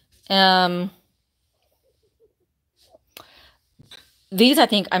 These I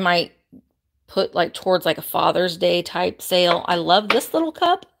think I might put like towards like a Father's Day type sale. I love this little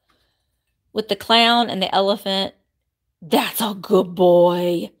cup with the clown and the elephant. That's a good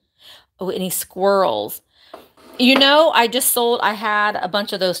boy. Oh, and he squirrels. You know, I had a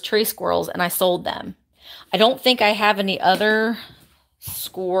bunch of those tree squirrels and I sold them. I don't think I have any other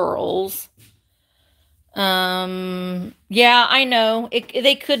squirrels. Yeah, I know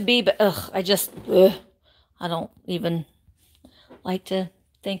they could be, but I don't even like to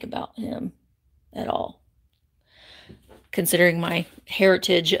think about him at all, considering my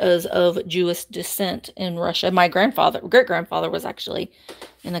heritage as of Jewish descent in Russia. My great-grandfather was actually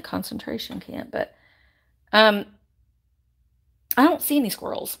in a concentration camp, but I don't see any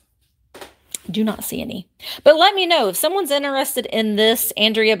squirrels. Do not see any. But let me know if someone's interested in this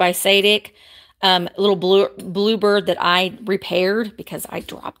Andrea by Sadik, little bluebird that I repaired because I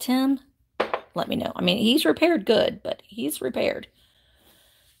dropped him. Let me know. I mean, he's repaired good, but he's repaired.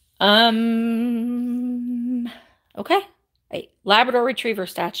 Okay. Hey, Labrador Retriever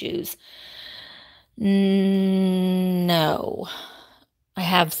statues. No. I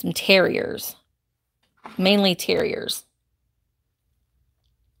have some terriers. Mainly terriers.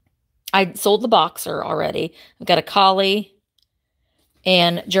 I sold the boxer already. I've got a collie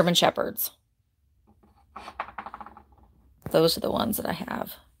and German shepherds. Those are the ones that I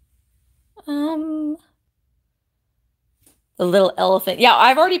have. The little elephant. Yeah,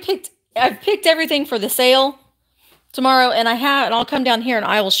 I've picked everything for the sale tomorrow, and I'll come down here and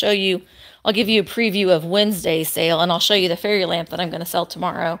I will show you, I'll give you a preview of Wednesday's sale, and I'll show you the fairy lamp that I'm going to sell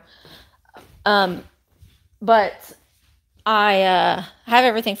tomorrow. But I have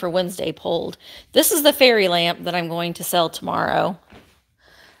everything for Wednesday pulled. This is the fairy lamp that I'm going to sell tomorrow.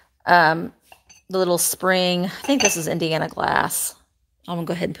 The little spring. I think this is Indiana glass. I'm going to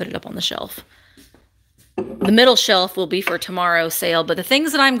go ahead and put it up on the shelf. The middle shelf will be for tomorrow's sale. But the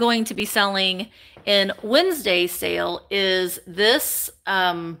things that I'm going to be selling in Wednesday's sale is this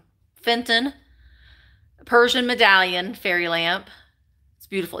Fenton Persian medallion fairy lamp.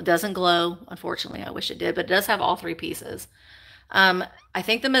 Beautiful. It doesn't glow, unfortunately. I wish it did, but it does have all three pieces. I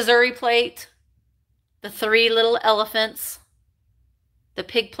think the Missouri plate, the three little elephants, the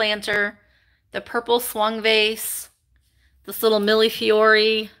pig planter, the purple swung vase, this little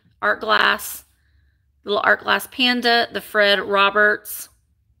Millefiori art glass, little art glass panda, the Fred Roberts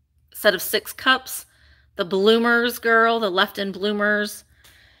set of 6 cups, the bloomers girl, the left-in bloomers,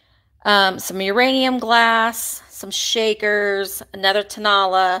 some uranium glass, some shakers, another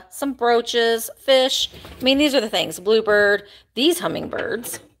Tanala, some brooches, fish. I mean, these are the things. Bluebird, these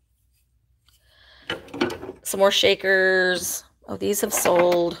hummingbirds. Some more shakers. Oh, these have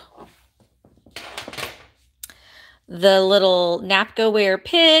sold. The little Napco-ware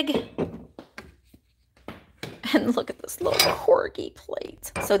pig. And look at this little corgi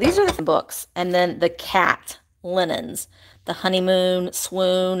plate. So these are the books. And then the cat linens. The honeymoon,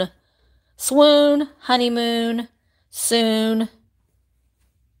 swoon, honeymoon, soon.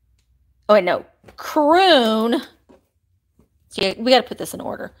 Oh, wait, no. Croon. See, we got to put this in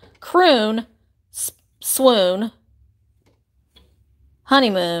order. Croon, swoon,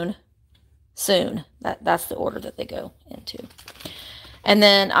 honeymoon, soon. That's the order that they go into. And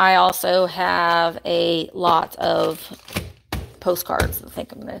then I also have a lot of postcards that I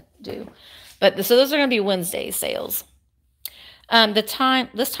think I'm going to do. But so those are going to be Wednesday sales. This time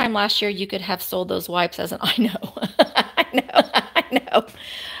last year, you could have sold those wipes as an, I know, I know.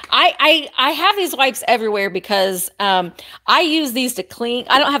 I have these wipes everywhere because I use these to clean.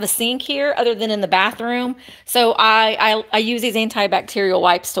 I don't have a sink here other than in the bathroom. So I use these antibacterial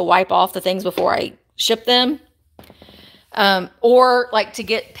wipes to wipe off the things before I ship them. Or like to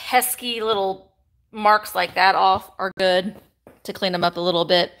get pesky little marks like that off are good to clean them up a little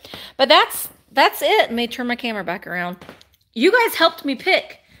bit. But that's it. Let me turn my camera back around. You guys helped me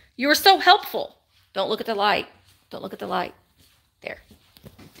pick. You were so helpful. Don't look at the light. Don't look at the light. There.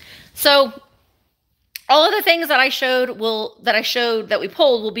 So all of the things that I showed that we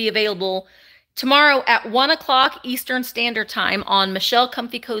pulled will be available tomorrow at 1 o'clock Eastern Standard Time on Michelle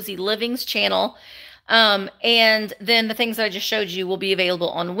Comfy Cozy Living's channel. And then the things that I just showed you will be available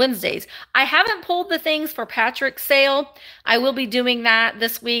on Wednesdays. I haven't pulled the things for Patrick's sale. I will be doing that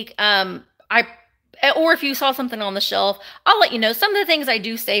this week. Or if you saw something on the shelf, I'll let you know. Some of the things I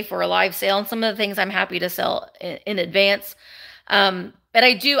do save for a live sale, and some of the things I'm happy to sell in advance. But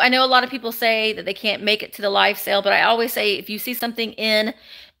I know a lot of people say that they can't make it to the live sale, but I always say if you see something in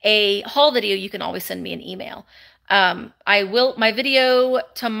a haul video, you can always send me an email. My video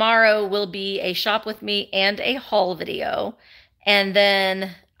tomorrow will be a shop with me and a haul video. And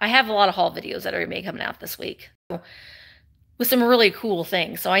then I have a lot of haul videos that are going to be coming out this week with some really cool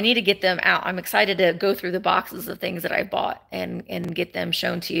things. So I need to get them out. I'm excited to go through the boxes of things that I bought and get them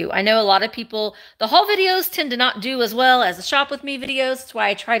shown to you. I know a lot of people, the haul videos tend to not do as well as the shop with me videos. That's why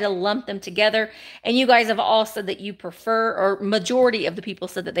I try to lump them together. And you guys have all said that you prefer, or majority of the people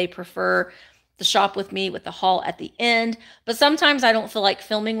said that they prefer the shop with me with the haul at the end. But sometimes I don't feel like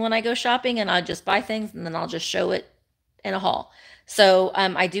filming when I go shopping, and I just buy things and then I'll just show it in a haul. So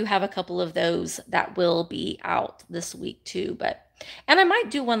I do have a couple of those that will be out this week too. And I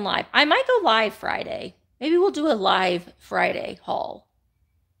might do one live. I might go live Friday. Maybe we'll do a live Friday haul.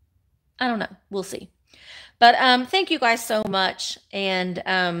 I don't know. We'll see. But thank you guys so much. And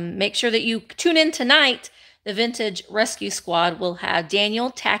make sure that you tune in tonight. The Vintage Rescue Squad will have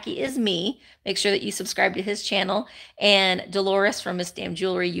Daniel, Tacky is me. Make sure that you subscribe to his channel. And Dolores from Miss Damn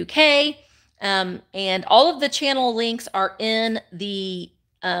Jewelry UK. And all of the channel links are in the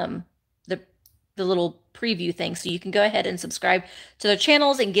little preview thing. So you can go ahead and subscribe to their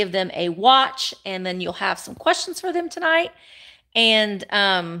channels and give them a watch. And then you'll have some questions for them tonight. And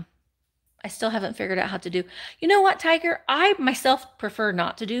I still haven't figured out how to do. You know what, Tiger? I myself prefer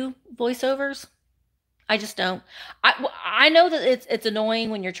not to do voiceovers. I just don't. I know that it's annoying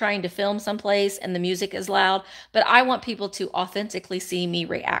when you're trying to film someplace and the music is loud, but I want people to authentically see me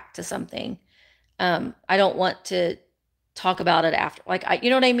react to something. I don't want to talk about it after, you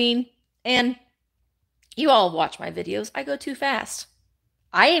know what I mean? And you all watch my videos. I go too fast.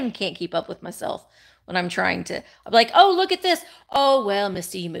 I even can't keep up with myself when I'm trying to. I'm like, oh, look at this. Oh, well,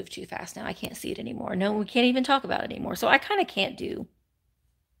 Misty, you moved too fast now. I can't see it anymore. No, we can't even talk about it anymore. So I kind of can't do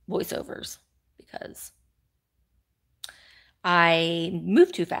voiceovers because I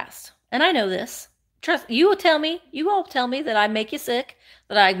move too fast. And I know this. Trust, you all tell me that I make you sick,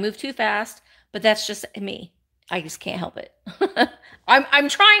 that I move too fast, but that's just me. I just can't help it. I'm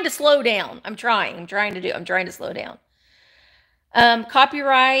trying to slow down. I'm trying to slow down.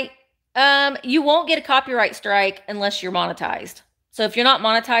 Copyright. You won't get a copyright strike unless you're monetized. So if you're not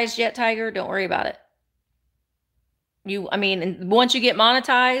monetized yet, Tiger, don't worry about it. Once you get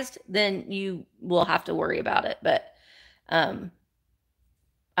monetized, then you will have to worry about it. But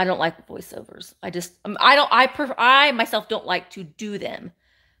I don't like voiceovers. I myself don't like to do them.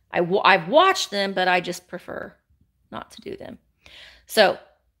 I've watched them, but I just prefer not to do them. So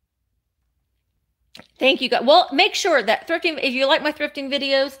thank you guys. Well, make sure that thrifting, if you like my thrifting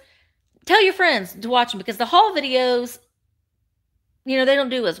videos, tell your friends to watch them, because the haul videos, they don't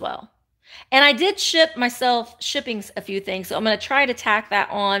do as well. And I did shipping a few things. So I'm going to try to tack that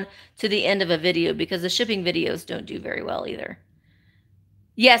on to the end of a video, because the shipping videos don't do very well either.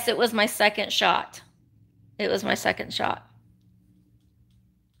 Yes, it was my second shot. It was my second shot.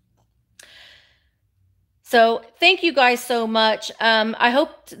 So thank you guys so much. I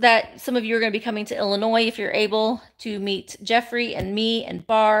hope that some of you are going to be coming to Illinois if you're able to meet Jeffrey and me and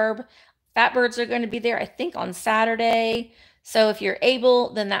Barb. Fatbirds are going to be there, I think, on Saturday. So if you're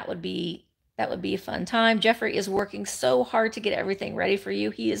able, then that would be a fun time. Jeffrey is working so hard to get everything ready for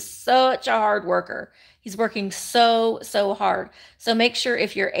you. He is such a hard worker. He's working so hard. So make sure,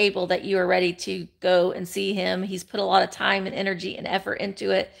 if you're able, that you are ready to go and see him. He's put a lot of time and energy and effort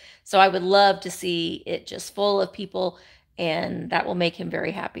into it. So I would love to see it just full of people, and that will make him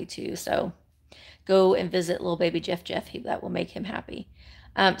very happy too. So go and visit little baby Jeff. That will make him happy.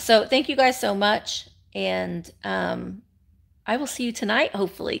 So thank you guys so much. And I will see you tonight,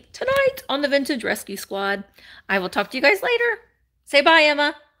 hopefully. Tonight on the Vintage Rescue Squad. I will talk to you guys later. Say bye,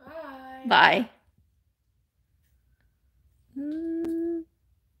 Emma. Bye. Bye.